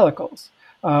evangelicals,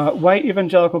 white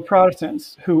evangelical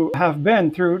Protestants who have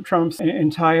been through Trump's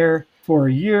entire 4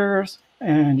 years.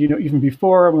 And, even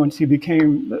before, once he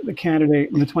became the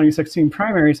candidate in the 2016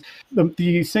 primaries,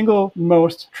 the single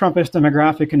most Trumpist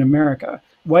demographic in America.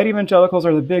 White evangelicals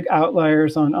are the big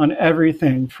outliers on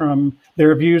everything, from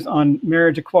their views on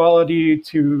marriage equality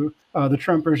to the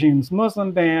Trump regime's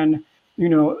Muslim ban.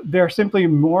 They're simply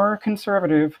more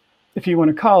conservative, if you want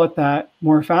to call it that,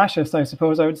 more fascist, I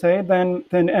suppose I would say,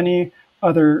 than any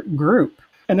other group.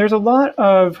 And there's a lot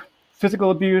of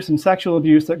physical abuse and sexual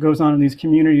abuse that goes on in these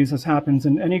communities, as happens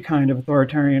in any kind of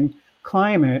authoritarian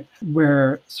climate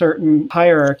where certain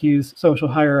hierarchies, social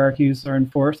hierarchies, are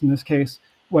enforced, in this case,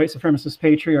 white supremacist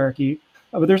patriarchy.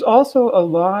 But there's also a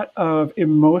lot of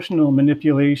emotional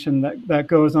manipulation that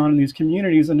goes on in these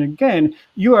communities. And again,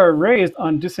 you are raised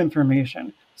on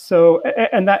disinformation. So,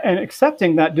 and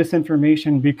accepting that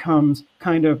disinformation becomes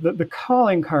kind of the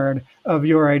calling card of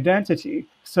your identity.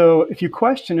 So if you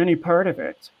question any part of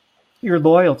it, your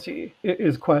loyalty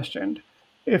is questioned.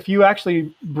 If you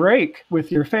actually break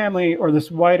with your family or this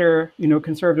wider,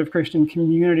 conservative Christian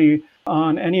community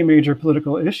on any major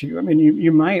political issue, I mean,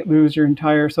 you might lose your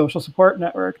entire social support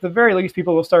network. At the very least,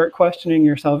 people will start questioning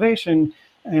your salvation,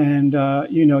 and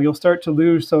you'll start to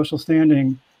lose social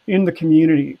standing in the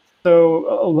community. So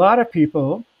a lot of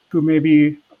people who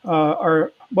maybe I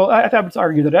would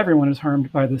argue that everyone is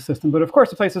harmed by this system, but of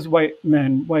course it places white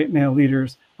men, white male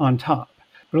leaders on top.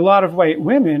 But a lot of white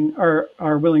women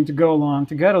are willing to go along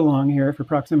to get along here for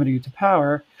proximity to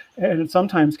power, and it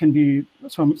sometimes can be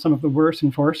some of the worst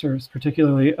enforcers,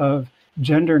 particularly of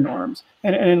gender norms.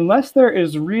 And unless there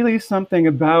is really something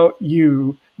about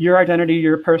you, your identity,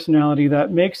 your personality,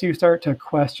 that makes you start to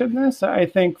question this, I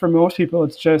think for most people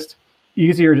it's just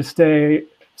easier to stay.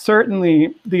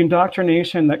 Certainly the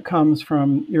indoctrination that comes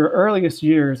from your earliest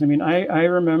years. I mean, I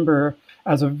remember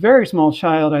as a very small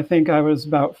child, I think I was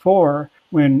about 4,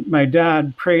 when my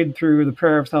dad prayed through the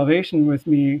prayer of salvation with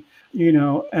me,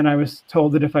 and I was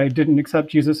told that if I didn't accept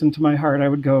Jesus into my heart, I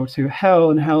would go to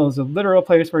hell. And hell is a literal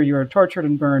place where you are tortured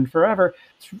and burned forever.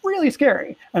 It's really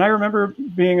scary. And I remember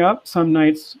being up some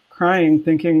nights crying,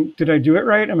 thinking, did I do it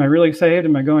right? Am I really saved?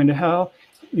 Am I going to hell?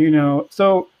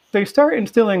 So they start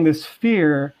instilling this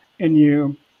fear in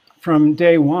you from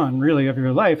day one, really, of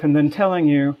your life, and then telling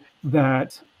you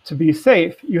that to be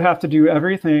safe, you have to do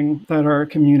everything that our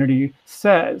community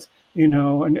says,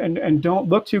 and don't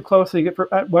look too closely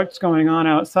at what's going on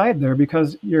outside there,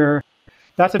 because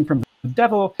that's from the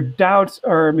devil. Your doubts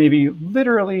are maybe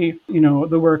literally,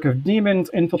 the work of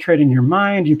demons infiltrating your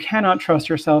mind. You cannot trust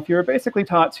yourself. You're basically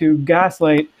taught to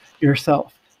gaslight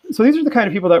yourself. So these are the kind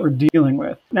of people that we're dealing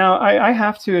with. Now, I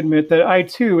have to admit that I,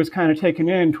 too, was kind of taken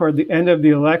in toward the end of the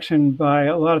election by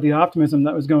a lot of the optimism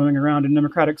that was going around in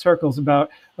Democratic circles about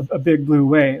a big blue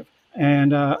wave.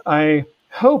 And I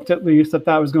hoped, at least, that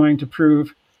was going to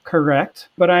prove correct,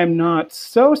 but I'm not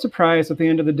so surprised at the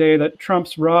end of the day that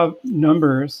Trump's raw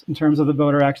numbers in terms of the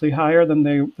vote are actually higher than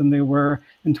they were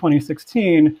in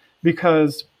 2016,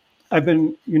 because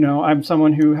I'm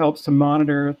someone who helps to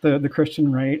monitor the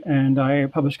Christian right, and I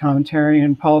publish commentary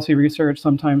and policy research,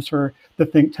 sometimes for the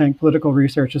think tank Political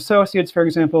Research Associates, for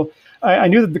example. I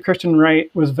knew that the Christian right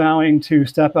was vowing to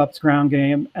step up its ground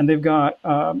game, and they've got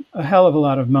a hell of a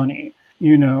lot of money,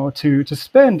 to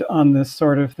spend on this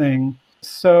sort of thing.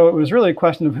 So it was really a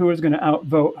question of who was going to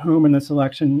outvote whom in this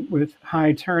election with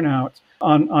high turnout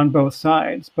on both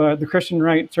sides. But the Christian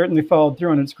right certainly followed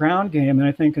through on its ground game. And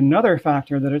I think another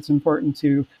factor that it's important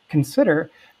to consider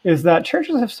is that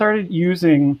churches have started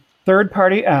using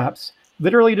third-party apps,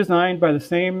 literally designed by the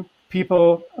same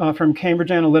people from Cambridge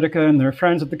Analytica and their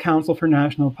friends at the Council for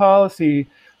National Policy,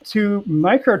 to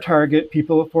micro-target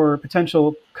people for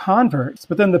potential converts.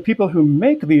 But then the people who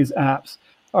make these apps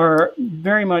are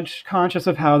very much conscious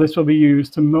of how this will be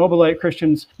used to mobilize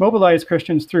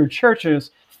Christians through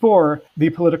churches for the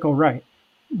political right.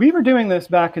 We were doing this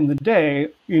back in the day,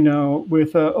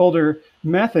 with older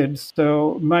methods.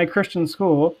 So my Christian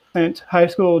school sent high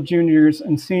school juniors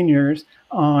and seniors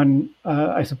on,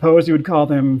 I suppose you would call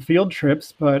them field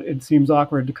trips, but it seems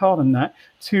awkward to call them that,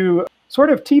 to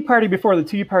sort of Tea Party before the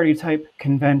Tea Party type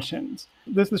conventions.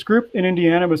 This group in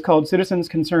Indiana was called Citizens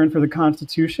Concerned for the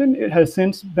Constitution. It has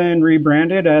since been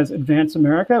rebranded as Advance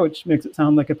America, which makes it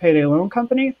sound like a payday loan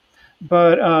company.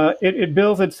 But it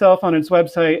bills itself on its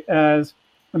website as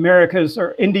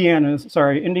Indiana's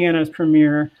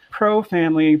premier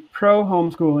pro-family,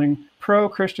 pro-homeschooling,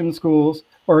 pro-Christian schools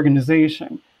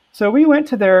organization. So we went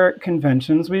to their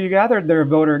conventions, we gathered their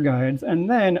voter guides, and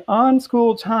then on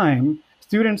school time,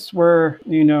 students were,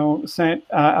 sent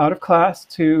out of class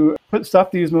to stuff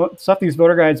these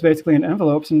voter guides basically in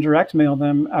envelopes and direct mail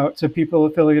them out to people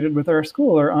affiliated with our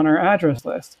school or on our address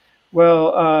list.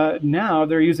 Well, now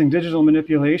they're using digital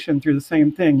manipulation through the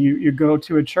same thing. You go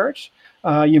to a church,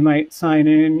 you might sign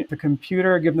in the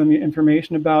computer, give them the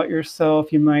information about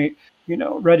yourself. You might,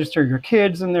 register your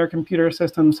kids in their computer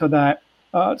system so that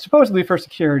supposedly for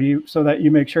security, so that you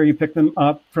make sure you pick them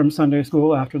up from Sunday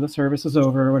school after the service is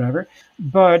over or whatever.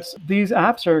 But these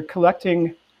apps are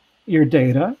collecting your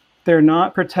data. They're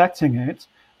not protecting it.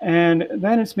 And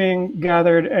then it's being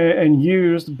gathered and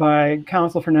used by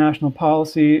Council for National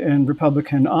Policy and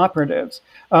Republican operatives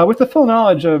with the full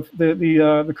knowledge of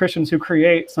the Christians who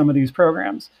create some of these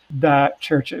programs that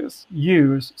churches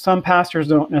use. Some pastors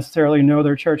don't necessarily know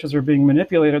their churches are being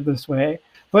manipulated this way.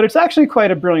 But it's actually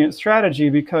quite a brilliant strategy,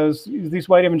 because these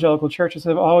white evangelical churches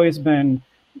have always been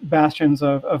bastions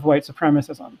of white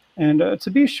supremacism. And to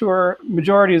be sure,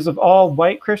 majorities of all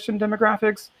white Christian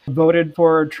demographics voted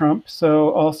for Trump.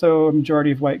 So also a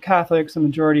majority of white Catholics, a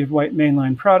majority of white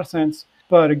mainline Protestants.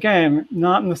 But again,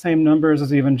 not in the same numbers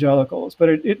as evangelicals. But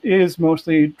it is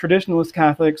mostly traditionalist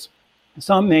Catholics,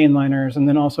 some mainliners, and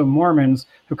then also Mormons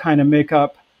who kind of make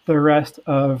up the rest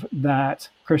of that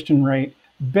Christian right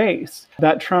base.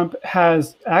 That Trump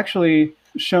has actually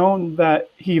shown that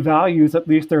he values at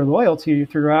least their loyalty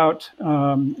throughout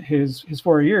his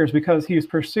 4 years, because he's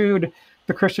pursued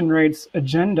the Christian right's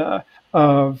agenda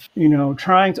of,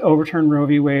 trying to overturn Roe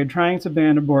v. Wade, trying to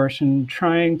ban abortion,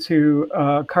 trying to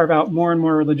carve out more and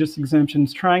more religious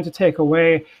exemptions, trying to take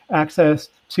away access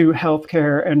to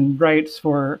healthcare and rights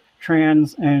for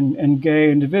trans and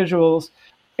gay individuals.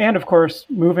 And of course,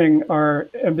 moving our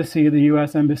embassy, the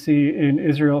U.S. Embassy in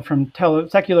Israel, from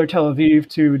secular Tel Aviv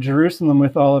to Jerusalem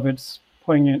with all of its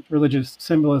poignant religious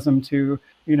symbolism to,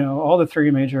 all the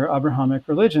three major Abrahamic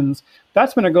religions.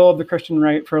 That's been a goal of the Christian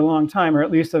right for a long time, or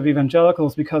at least of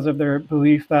evangelicals, because of their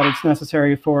belief that it's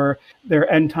necessary for their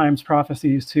end times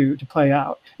prophecies to play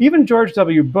out. Even George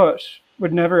W. Bush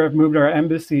would never have moved our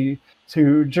embassy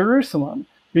to Jerusalem,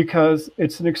 because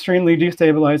it's an extremely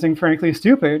destabilizing, frankly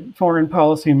stupid foreign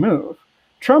policy move.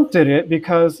 Trump did it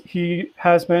because he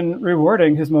has been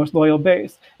rewarding his most loyal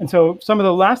base. And so some of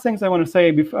the last things I want to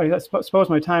say, before, I suppose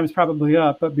my time is probably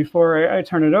up, but before I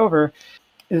turn it over,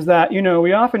 is that,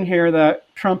 we often hear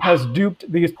that Trump has duped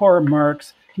these poor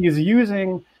marks. He's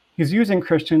using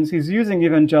Christians, he's using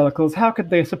evangelicals. How could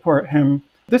they support him?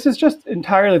 This is just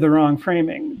entirely the wrong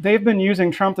framing. They've been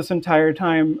using Trump this entire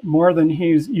time more than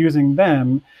he's using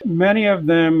them. Many of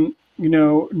them,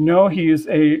 know he's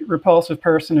a repulsive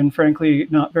person and frankly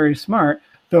not very smart,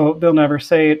 though they'll never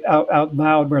say it out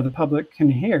loud where the public can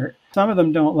hear. Some of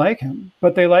them don't like him,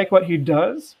 but they like what he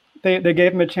does. They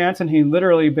gave him a chance, and he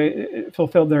literally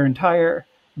fulfilled their entire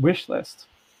wish list.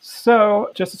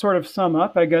 So just to sort of sum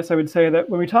up, I guess I would say that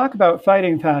when we talk about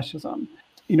fighting fascism,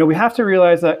 we have to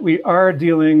realize that we are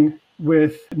dealing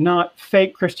with not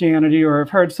fake Christianity, or I've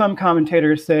heard some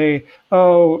commentators say,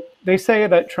 oh, they say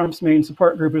that Trump's main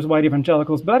support group is white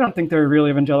evangelicals, but I don't think they're real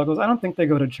evangelicals. I don't think they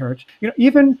go to church.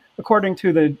 Even according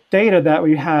to the data that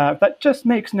we have, that just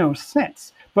makes no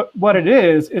sense. But what it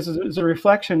is a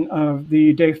reflection of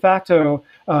the de facto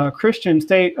Christian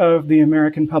state of the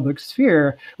American public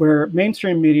sphere, where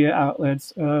mainstream media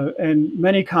outlets and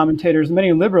many commentators,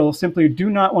 many liberals simply do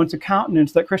not want to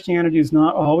countenance that Christianity is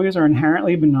not always or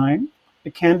inherently benign.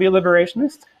 It can be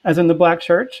liberationist, as in the Black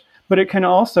church, but it can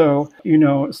also,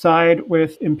 side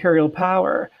with imperial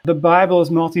power. The Bible is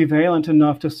multivalent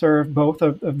enough to serve both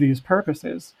of these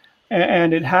purposes.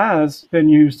 And it has been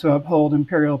used to uphold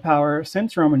imperial power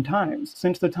since Roman times,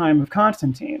 since the time of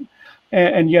Constantine.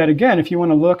 And yet again, if you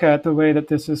want to look at the way that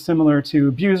this is similar to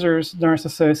abusers,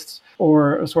 narcissists,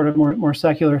 or a sort of more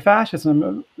secular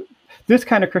fascism, this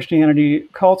kind of Christianity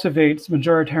cultivates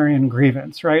majoritarian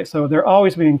grievance, right? So they're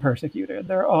always being persecuted.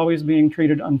 They're always being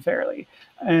treated unfairly.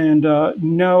 And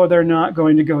no, they're not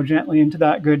going to go gently into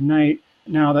that good night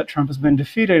now that Trump has been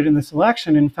defeated in this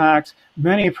election. In fact,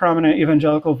 many prominent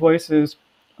evangelical voices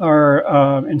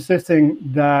are insisting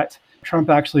that Trump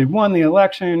actually won the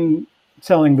election,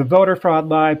 selling the voter fraud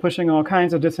lie, pushing all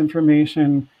kinds of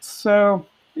disinformation. So,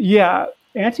 yeah,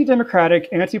 anti-democratic,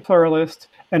 anti-pluralist,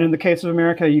 and in the case of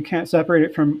America, you can't separate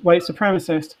it from white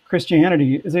supremacist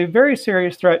Christianity, is a very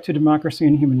serious threat to democracy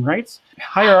and human rights.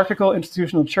 Hierarchical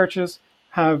institutional churches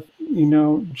have,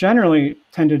 generally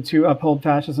tended to uphold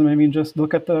fascism. I mean, just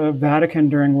look at the Vatican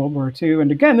during World War II.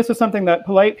 And again, this is something that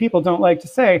polite people don't like to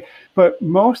say, but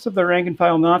most of the rank and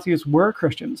file Nazis were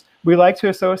Christians. We like to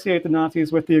associate the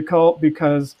Nazis with the occult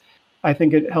because I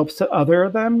think it helps to other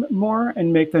them more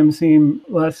and make them seem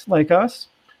less like us.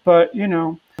 But,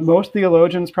 most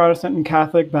theologians, Protestant and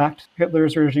Catholic, backed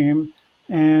Hitler's regime,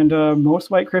 and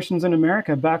most white Christians in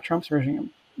America backed Trump's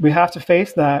regime. We have to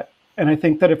face that. And I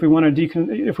think that if we want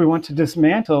to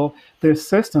dismantle this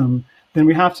system, then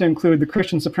we have to include the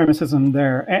Christian supremacism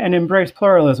there and embrace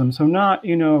pluralism. So not,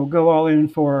 go all in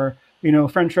for,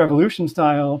 French Revolution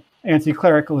style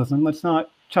anti-clericalism. Let's not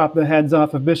chop the heads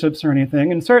off of bishops or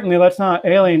anything. And certainly let's not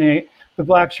alienate the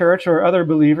Black church or other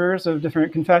believers of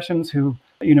different confessions who,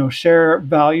 share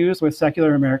values with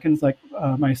secular Americans like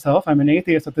myself. I'm an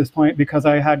atheist at this point because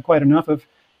I had quite enough of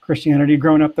Christianity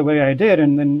growing up the way I did,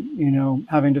 and then,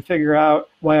 having to figure out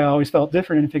why I always felt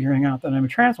different and figuring out that I'm a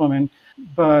trans woman.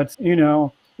 But,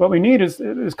 what we need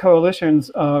is coalitions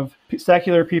of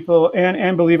secular people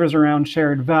and believers around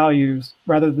shared values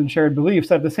rather than shared beliefs.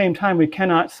 At the same time, we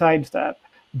cannot sidestep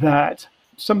that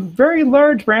some very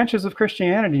large branches of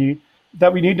Christianity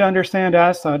that we need to understand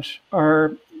as such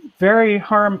are very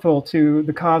harmful to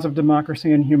the cause of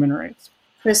democracy and human rights.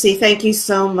 Chrissy, thank you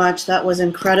so much. That was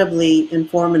incredibly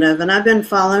informative. And I've been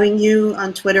following you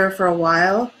on Twitter for a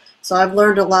while, so I've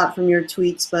learned a lot from your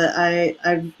tweets, but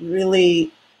I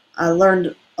really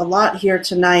learned a lot here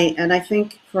tonight. And I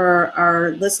think for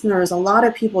our listeners, a lot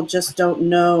of people just don't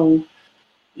know,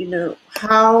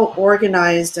 how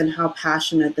organized and how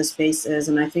passionate this space is.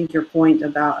 And I think your point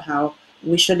about how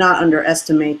we should not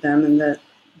underestimate them, and that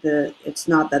it's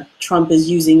not that Trump is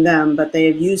using them, but they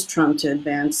have used Trump to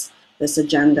advance this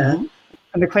agenda. Mm-hmm.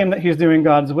 And the claim that he's doing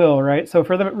God's will, right? So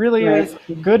for them, it really is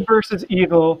good versus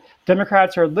evil.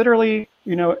 Democrats are literally,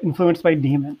 influenced by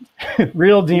demons,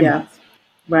 real demons. Yeah.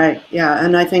 Right. Yeah.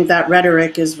 And I think that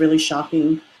rhetoric is really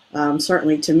shocking,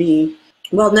 certainly to me.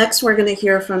 Well, next we're going to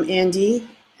hear from Andy.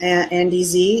 Andy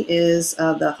Z is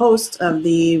the host of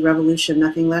the Revolution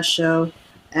Nothing Less show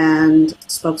and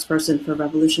spokesperson for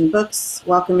Revolution Books.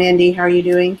 Welcome, Andy. How are you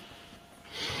doing?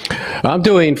 I'm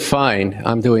doing fine.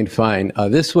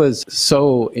 This was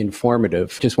so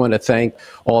informative. Just want to thank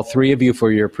all three of you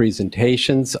for your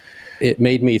presentations. It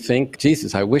made me think,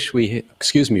 Jesus, I wish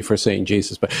excuse me for saying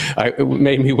Jesus, but it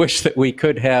made me wish that we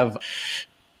could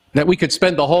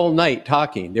spend the whole night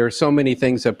talking. There are so many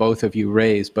things that both of you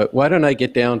raised, but why don't I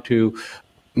get down to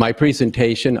my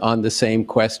presentation on the same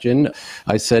question.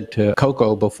 I said to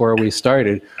Coco before we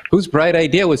started, whose bright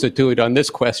idea was it to do it on this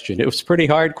question? It was a pretty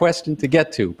hard question to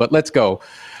get to, but let's go.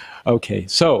 Okay,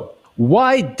 so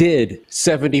why did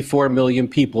 74 million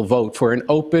people vote for an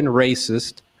open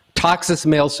racist, toxic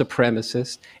male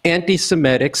supremacist,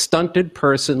 anti-Semitic, stunted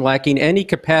person lacking any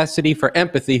capacity for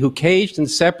empathy who caged and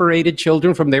separated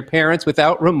children from their parents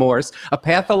without remorse, a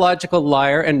pathological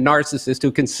liar and narcissist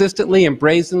who consistently and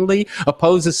brazenly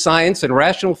opposes science and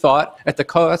rational thought at the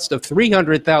cost of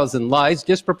 300,000 lives,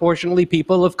 disproportionately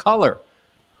people of color?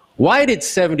 Why did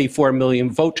 74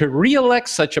 million vote to re-elect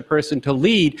such a person to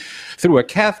lead through a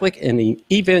Catholic and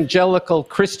evangelical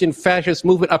Christian fascist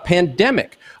movement, a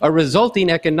pandemic, a resulting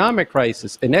economic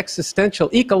crisis, an existential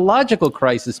ecological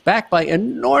crisis backed by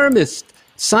enormous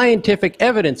scientific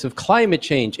evidence of climate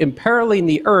change imperiling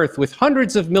the earth, with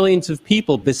hundreds of millions of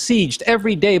people besieged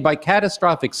every day by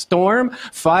catastrophic storm,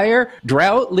 fire,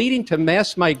 drought, leading to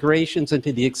mass migrations and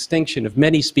to the extinction of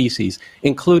many species,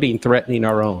 including threatening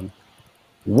our own?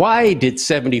 Why did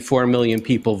 74 million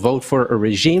people vote for a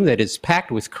regime that is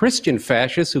packed with Christian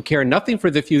fascists who care nothing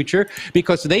for the future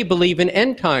because they believe in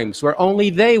end times where only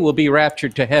they will be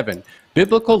raptured to heaven?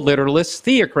 Biblical literalists,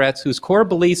 theocrats whose core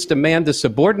beliefs demand the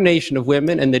subordination of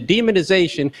women and the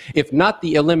demonization, if not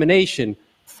the elimination,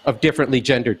 of differently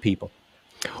gendered people.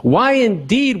 Why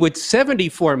indeed would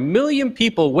 74 million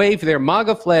people wave their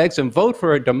MAGA flags and vote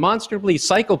for a demonstrably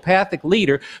psychopathic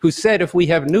leader who said if we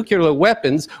have nuclear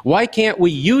weapons, why can't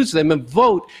we use them, and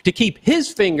vote to keep his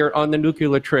finger on the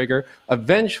nuclear trigger, a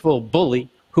vengeful bully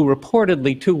who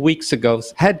reportedly 2 weeks ago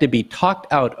had to be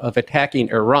talked out of attacking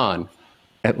Iran,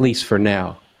 at least for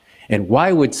now? And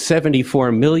why would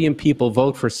 74 million people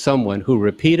vote for someone who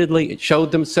repeatedly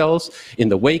showed themselves in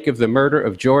the wake of the murder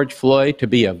of George Floyd to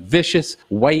be a vicious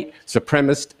white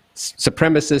supremacist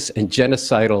and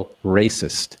genocidal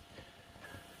racist?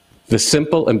 The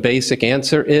simple and basic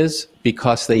answer is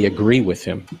because they agree with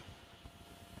him.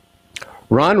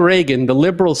 Ron Reagan, the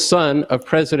liberal son of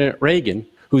President Reagan,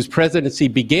 whose presidency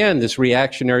began this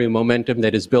reactionary momentum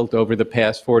that has built over the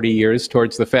past 40 years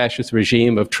towards the fascist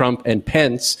regime of Trump and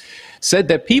Pence, said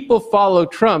that people follow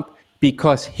Trump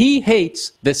because he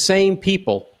hates the same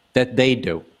people that they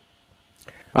do.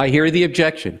 I hear the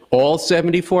objection. All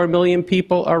 74 million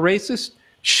people are racist?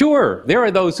 Sure, there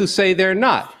are those who say they're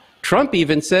not. Trump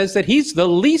even says that he's the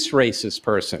least racist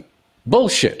person.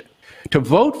 Bullshit. To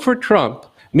vote for Trump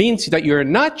means that you're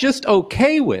not just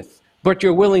okay with, but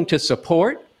you're willing to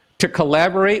support, to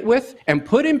collaborate with, and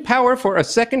put in power for a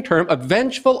second term a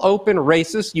vengeful, open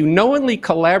racist. You knowingly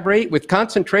collaborate with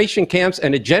concentration camps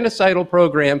and a genocidal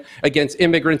program against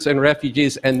immigrants and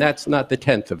refugees, and that's not the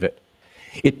tenth of it.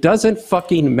 It doesn't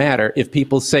fucking matter if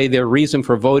people say their reason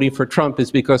for voting for Trump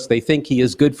is because they think he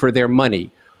is good for their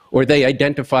money, or they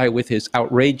identify with his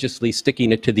outrageously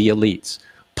sticking it to the elites.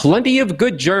 Plenty of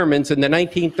good Germans in the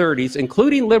 1930s,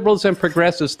 including liberals and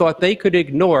progressives, thought they could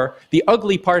ignore the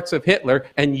ugly parts of Hitler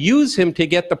and use him to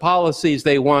get the policies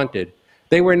they wanted.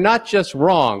 They were not just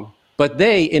wrong, but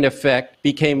they, in effect,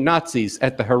 became Nazis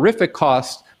at the horrific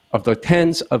cost of the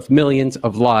tens of millions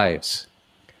of lives.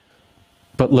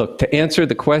 But look, to answer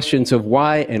the questions of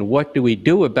why and what do we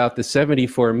do about the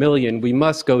 74 million, we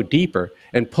must go deeper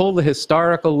and pull the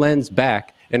historical lens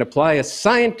back and apply a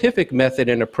scientific method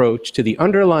and approach to the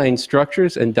underlying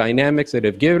structures and dynamics that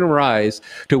have given rise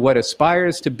to what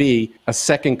aspires to be a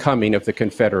second coming of the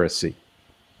Confederacy.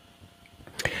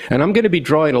 And I'm going to be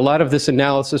drawing a lot of this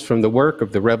analysis from the work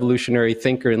of the revolutionary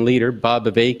thinker and leader Bob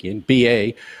Avakian,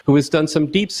 B.A., who has done some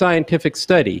deep scientific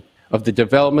study of the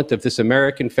development of this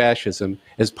American fascism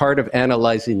as part of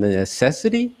analyzing the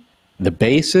necessity, the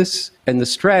basis, and the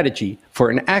strategy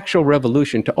for an actual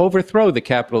revolution to overthrow the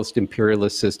capitalist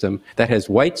imperialist system that has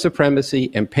white supremacy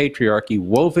and patriarchy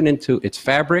woven into its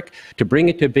fabric to bring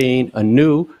it to being a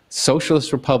new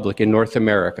socialist republic in North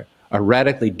America, a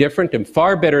radically different and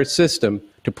far better system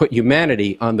to put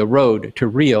humanity on the road to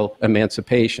real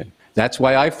emancipation. That's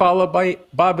why I follow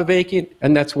Bob Avakian,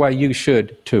 and that's why you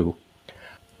should too.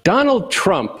 Donald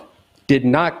Trump did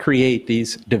not create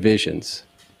these divisions.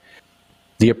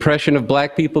 The oppression of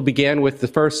black people began with the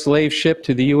first slave ship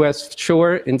to the U.S.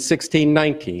 shore in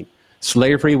 1619.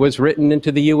 Slavery was written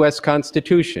into the U.S.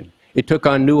 Constitution. It took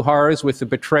on new horrors with the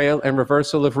betrayal and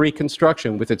reversal of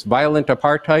Reconstruction, with its violent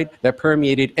apartheid that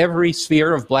permeated every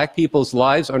sphere of black people's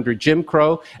lives under Jim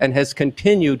Crow, and has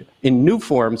continued in new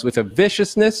forms with a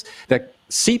viciousness that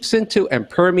seeps into and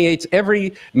permeates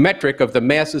every metric of the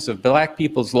masses of black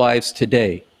people's lives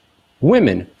today.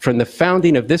 Women, from the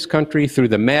founding of this country through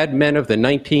the Mad Men of the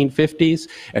 1950s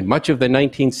and much of the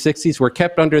 1960s, were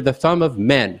kept under the thumb of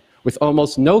men, with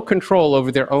almost no control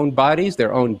over their own bodies,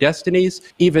 their own destinies,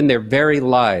 even their very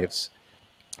lives.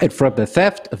 And from the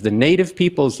theft of the native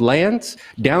people's lands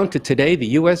down to today, the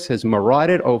U.S. has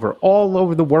marauded all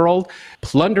over the world,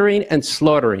 plundering and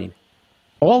slaughtering.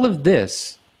 All of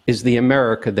this is the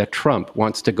America that Trump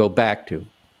wants to go back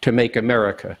to make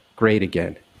America great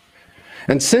again.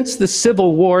 And since the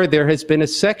Civil War, there has been a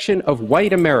section of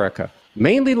white America,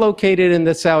 mainly located in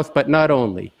the South, but not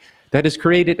only, that has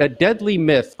created a deadly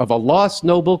myth of a lost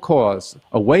noble cause,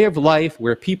 a way of life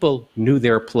where people knew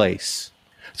their place.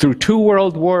 Through 2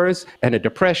 world wars and a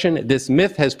depression, this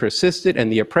myth has persisted,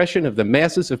 and the oppression of the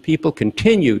masses of people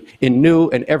continued in new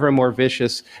and ever more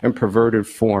vicious and perverted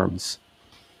forms.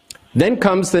 Then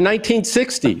comes the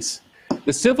 1960s.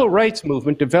 The civil rights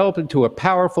movement developed into a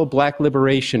powerful black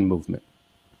liberation movement,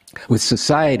 with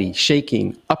society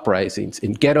shaking uprisings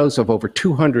in ghettos of over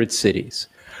 200 cities.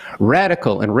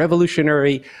 Radical and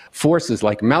revolutionary forces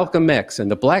like Malcolm X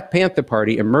and the Black Panther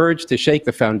Party emerged to shake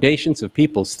the foundations of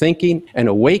people's thinking and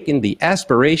awaken the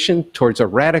aspiration towards a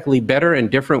radically better and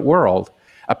different world.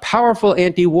 A powerful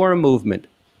anti-war movement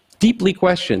deeply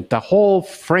questioned the whole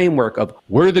framework of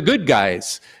 "we're the good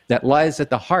guys" that lies at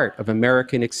the heart of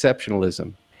American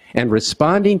exceptionalism. And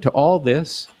responding to all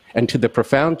this, and to the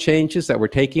profound changes that were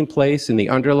taking place in the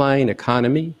underlying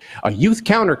economy, a youth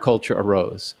counterculture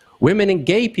arose. Women and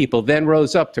gay people then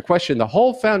rose up to question the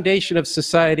whole foundation of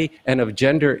society and of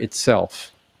gender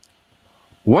itself.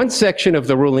 One section of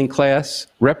the ruling class,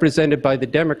 represented by the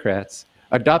Democrats,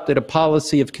 adopted a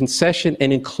policy of concession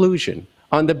and inclusion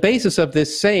on the basis of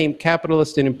this same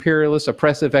capitalist and imperialist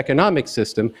oppressive economic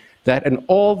system that in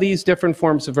all these different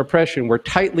forms of oppression were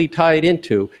tightly tied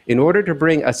into in order to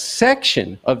bring a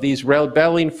section of these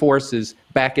rebelling forces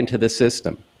back into the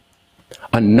system.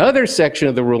 Another section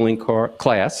of the ruling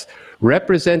class,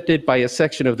 represented by a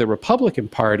section of the Republican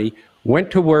Party,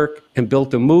 went to work and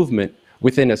built a movement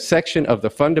within a section of the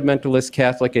fundamentalist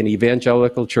Catholic and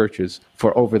evangelical churches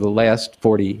for over the last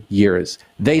 40 years.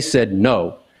 They said,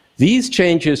 no, these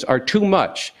changes are too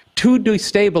much, too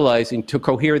destabilizing to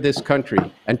cohere this country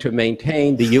and to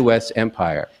maintain the U.S.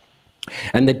 empire.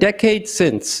 And the decades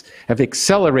since have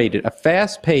accelerated a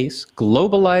fast-paced,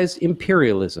 globalized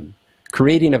imperialism,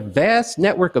 creating a vast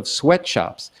network of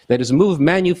sweatshops that has moved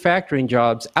manufacturing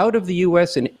jobs out of the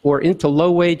U.S. or into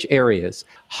low-wage areas,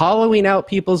 hollowing out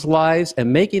people's lives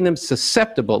and making them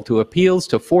susceptible to appeals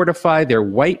to fortify their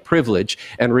white privilege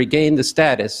and regain the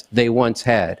status they once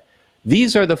had.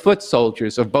 These are the foot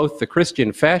soldiers of both the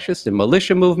Christian fascist and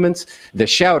militia movements, the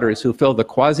shouters who fill the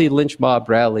quasi-lynch mob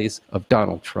rallies of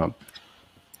Donald Trump.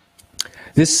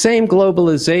 This same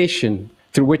globalization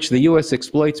through which the U.S.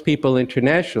 exploits people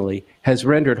internationally has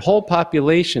rendered whole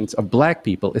populations of black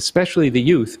people, especially the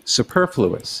youth,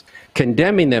 superfluous,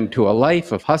 condemning them to a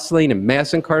life of hustling and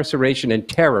mass incarceration and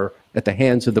terror at the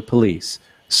hands of the police.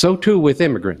 So too with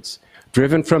immigrants,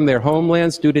 driven from their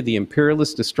homelands due to the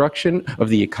imperialist destruction of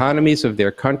the economies of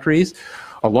their countries,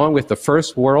 along with the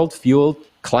first world-fueled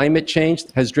climate change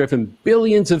has driven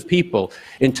billions of people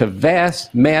into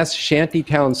vast mass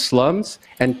shantytown slums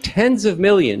and tens of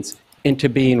millions into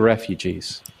being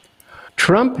refugees.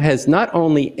 Trump has not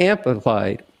only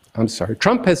amplified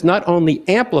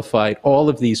all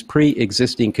of these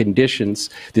pre-existing conditions,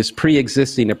 this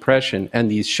pre-existing oppression and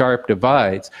these sharp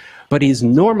divides, but he's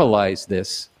normalized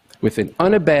this with an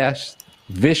unabashed,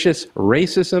 vicious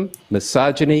racism,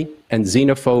 misogyny, and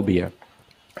xenophobia.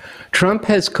 Trump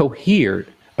has cohered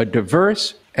a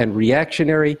diverse and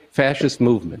reactionary fascist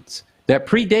movements that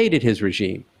predated his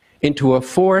regime into a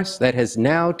force that has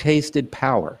now tasted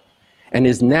power and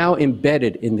is now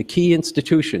embedded in the key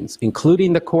institutions,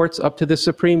 including the courts up to the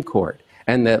Supreme Court,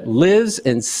 and that lives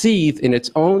and seethes in its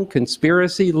own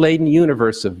conspiracy-laden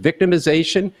universe of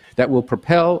victimization that will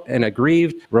propel an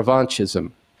aggrieved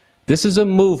revanchism. This is a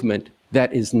movement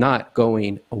that is not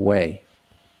going away.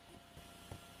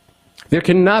 There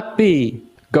cannot be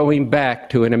going back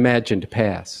to an imagined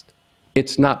past.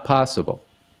 It's not possible,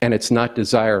 and it's not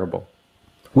desirable.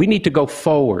 We need to go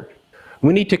forward.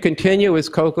 We need to continue, as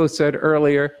Coco said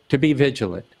earlier, to be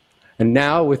vigilant. And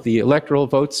now, with the electoral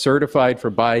votes certified for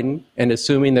Biden, and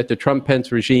assuming that the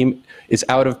Trump-Pence regime is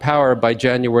out of power by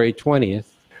January 20th,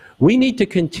 we need to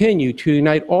continue to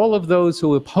unite all of those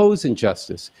who oppose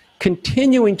injustice,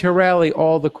 continuing to rally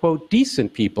all the, quote,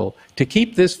 decent people to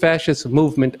keep this fascist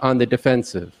movement on the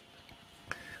defensive.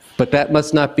 But that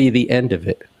must not be the end of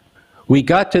it. We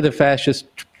got to the fascist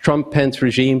Trump-Pence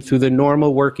regime through the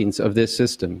normal workings of this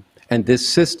system, and this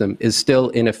system is still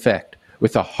in effect,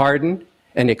 with a hardened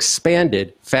and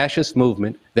expanded fascist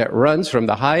movement that runs from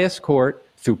the highest court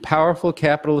through powerful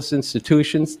capitalist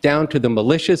institutions down to the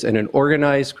militias and an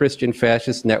organized Christian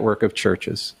fascist network of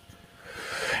churches.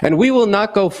 And we will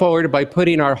not go forward by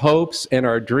putting our hopes and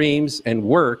our dreams and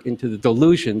work into the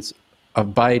delusions of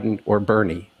Biden or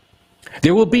Bernie.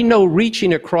 There will be no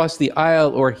reaching across the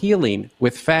aisle or healing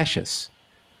with fascists.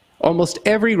 Almost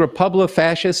every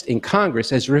Republican-fascist in Congress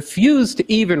has refused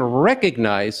to even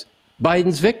recognize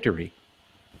Biden's victory.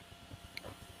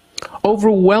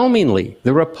 Overwhelmingly,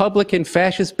 the Republican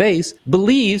fascist base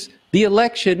believes the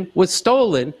election was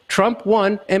stolen, Trump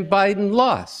won, and Biden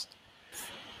lost.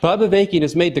 Bob Avakian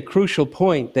has made the crucial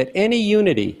point that any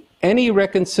unity, any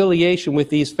reconciliation with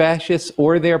these fascists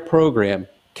or their program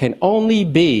can only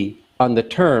be on the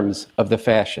terms of the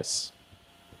fascists.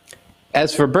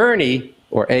 As for Bernie,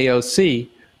 or AOC,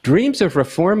 dreams of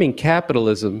reforming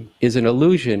capitalism is an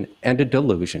illusion and a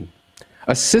delusion.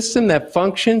 A system that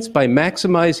functions by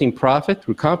maximizing profit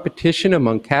through competition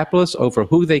among capitalists over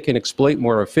who they can exploit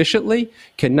more efficiently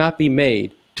cannot be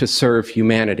made to serve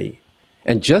humanity.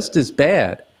 And just as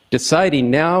bad, deciding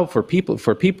now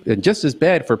just as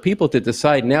bad for people to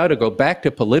decide now to go back to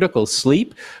political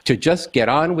sleep, to just get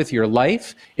on with your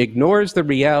life, ignores the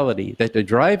reality that the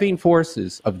driving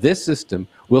forces of this system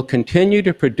will continue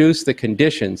to produce the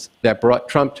conditions that brought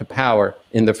Trump to power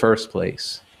in the first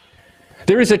place.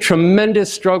 There is a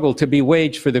tremendous struggle to be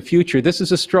waged for the future. This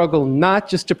is a struggle not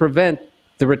just to prevent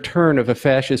the return of a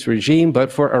fascist regime,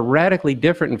 but for a radically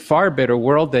different and far better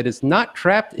world that is not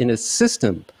trapped in a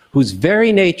system whose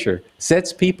very nature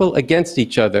sets people against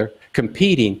each other,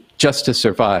 competing just to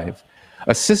survive.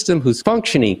 A system whose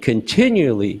functioning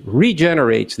continually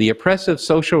regenerates the oppressive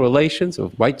social relations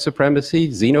of white supremacy,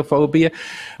 xenophobia,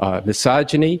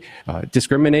 misogyny,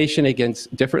 discrimination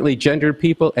against differently gendered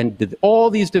people, and all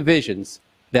these divisions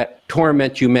that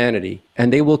torment humanity.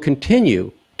 And they will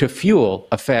continue to fuel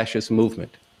a fascist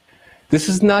movement. This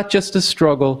is not just a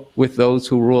struggle with those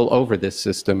who rule over this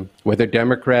system, whether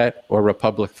Democrat or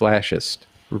Republican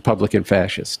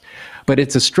fascist, but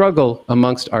it's a struggle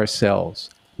amongst ourselves,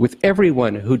 with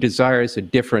everyone who desires a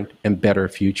different and better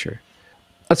future.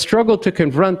 A struggle to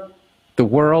confront the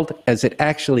world as it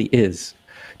actually is,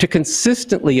 to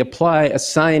consistently apply a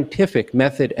scientific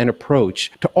method and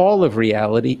approach to all of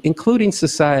reality, including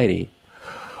society.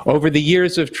 Over the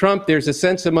years of Trump, there's a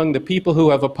sense among the people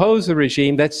who have opposed the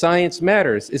regime that science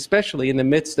matters, especially in the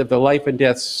midst of the life and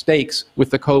death stakes with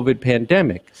the COVID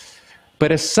pandemic.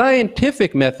 But a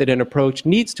scientific method and approach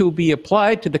needs to be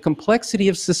applied to the complexity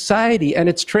of society and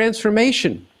its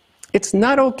transformation. It's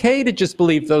not okay to just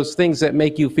believe those things that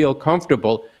make you feel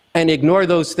comfortable and ignore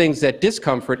those things that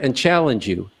discomfort and challenge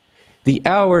you. The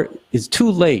hour is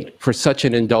too late for such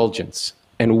an indulgence.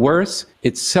 And worse,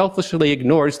 it selfishly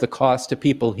ignores the cost to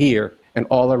people here and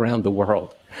all around the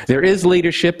world. There is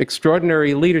leadership,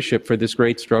 extraordinary leadership for this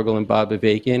great struggle in Bob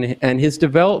Avakian and his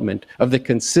development of the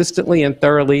consistently and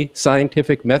thoroughly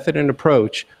scientific method and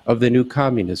approach of the new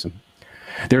communism.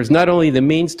 There's not only the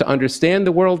means to understand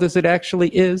the world as it actually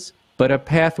is, but a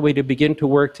pathway to begin to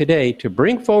work today to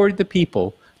bring forward the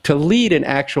people to lead an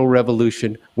actual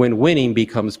revolution when winning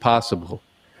becomes possible.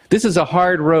 This is a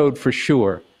hard road for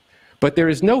sure. But there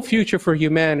is no future for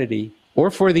humanity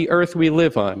or for the earth we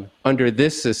live on under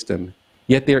this system,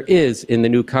 yet there is in the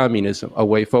new communism a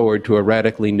way forward to a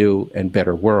radically new and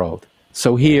better world.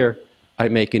 So here I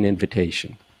make an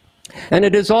invitation. And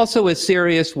it is also a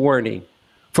serious warning.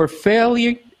 For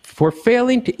failing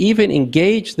to even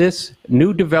engage this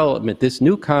new development, this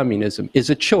new communism, is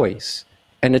a choice.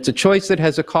 And it's a choice that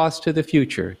has a cost to the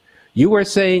future. You are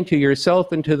saying to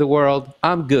yourself and to the world,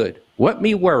 I'm good. What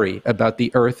me worry about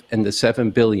the earth and the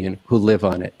 7 billion who live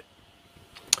on it?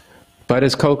 But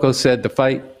as Coco said, the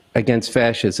fight against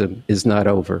fascism is not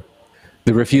over.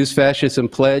 The Refuse Fascism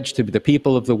pledge to the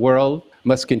people of the world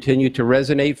must continue to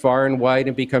resonate far and wide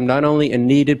and become not only a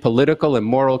needed political and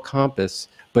moral compass,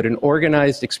 but an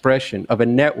organized expression of a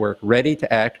network ready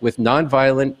to act with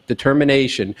nonviolent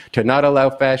determination to not allow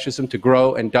fascism to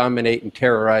grow and dominate and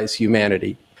terrorize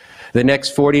humanity. The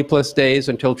next 40-plus days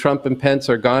until Trump and Pence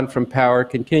are gone from power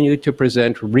continue to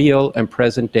present real and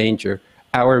present danger.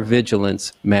 Our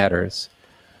vigilance matters.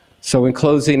 So in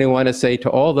closing, I want to say to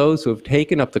all those who have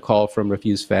taken up the call from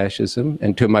Refuse Fascism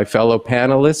and to my fellow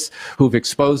panelists who've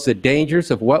exposed the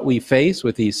dangers of what we face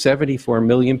with these 74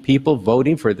 million people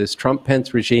voting for this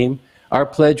Trump-Pence regime, our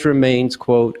pledge remains,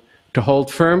 quote, to hold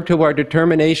firm to our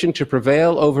determination to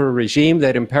prevail over a regime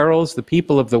that imperils the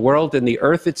people of the world and the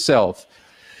earth itself.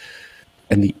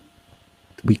 And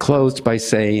we closed by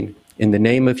saying, in the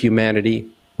name of humanity,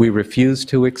 we refuse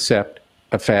to accept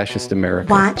a fascist America.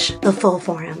 Watch the full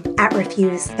forum at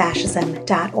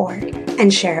refusefascism.org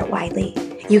and share it widely.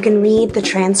 You can read the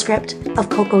transcript of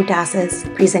Coco Das's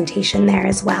presentation there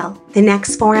as well. The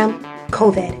next forum,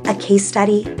 COVID, a case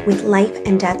study with life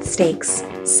and death stakes,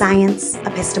 science,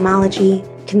 epistemology,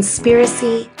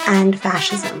 conspiracy, and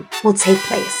fascism, will take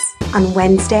place on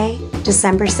Wednesday,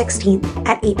 December 16th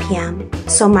at 8 p.m.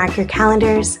 So mark your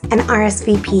calendars and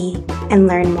RSVP and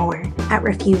learn more at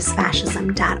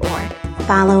refusefascism.org.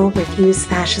 Follow Refuse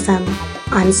Fascism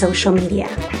on social media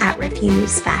at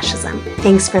Refuse Fascism.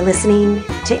 Thanks for listening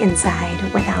to Inside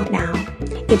Without Now.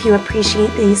 If you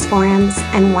appreciate these forums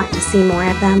and want to see more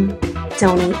of them,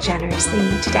 donate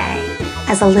generously today.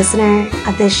 As a listener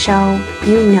of this show,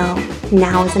 you know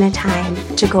now isn't a time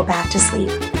to go back to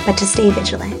sleep, but to stay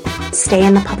vigilant. Stay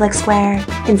in the public square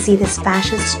and see this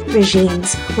fascist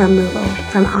regime's removal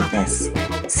from office.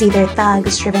 See their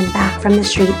thugs driven back from the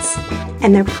streets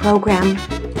and their program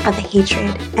of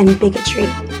hatred and bigotry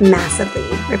massively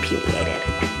repudiated.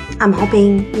 I'm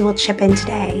hoping you will chip in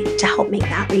today to help make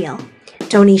that real.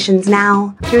 Donations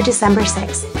now through December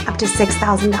 6th up to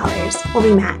 $6,000 will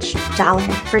be matched dollar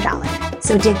for dollar.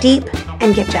 So dig deep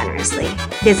and give generously.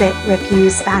 Visit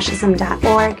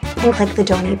refusefascism.org and click the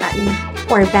donate button,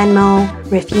 or Venmo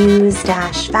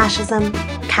refuse-fascism,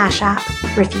 Cash App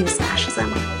Refuse Fascism.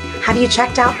 Have you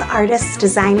checked out the artists,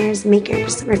 designers,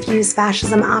 makers Refuse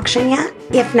Fascism auction yet?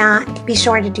 If not, be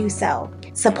sure to do so.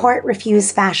 Support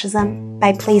Refuse Fascism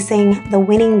by placing the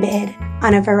winning bid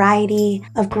on a variety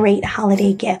of great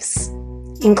holiday gifts,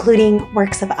 including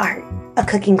works of art, a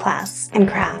cooking class, and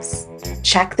crafts.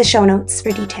 Check the show notes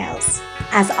for details.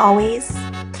 As always,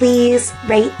 please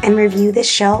rate and review this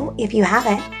show if you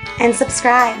haven't, and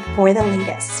subscribe for the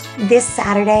latest. This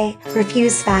Saturday,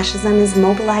 Refuse Fascism is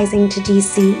mobilizing to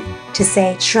DC to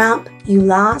say, Trump, you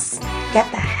lost, get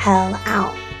the hell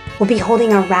out. We'll be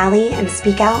holding a rally and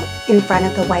speak out in front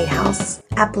of the White House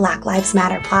at Black Lives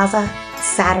Matter Plaza,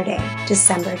 Saturday,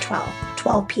 December 12th,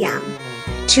 12 p.m.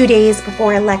 2 days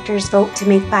before electors vote to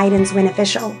make Biden's win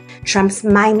official, Trump's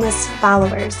mindless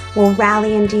followers will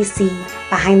rally in D.C.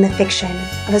 behind the fiction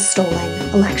of a stolen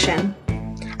election.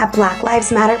 At Black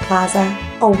Lives Matter Plaza,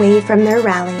 away from their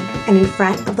rally and in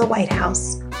front of the White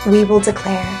House, we will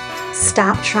declare,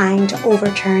 stop trying to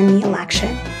overturn the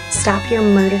election. Stop your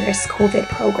murderous COVID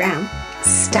program.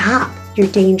 Stop your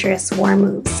dangerous war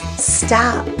moves.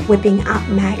 Stop whipping up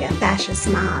MAGA fascist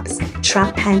mobs.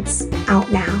 Trump Pence,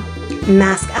 out now.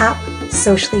 Mask up,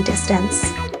 socially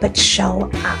distance, but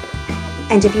show up.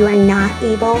 And if you are not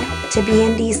able to be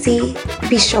in DC,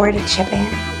 be sure to chip in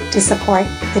to support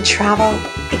the travel,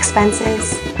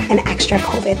 expenses, and extra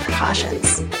COVID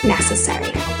precautions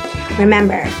necessary.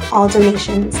 Remember, all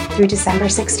donations through December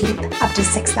 16th up to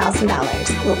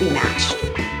 $6,000 will be matched.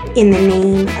 In the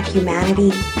name of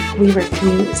humanity, we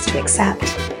refuse to accept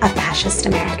a fascist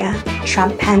America.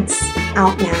 Trump Pence,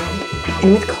 out now.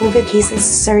 And with COVID cases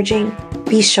surging,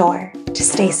 be sure to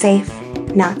stay safe,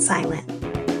 not silent.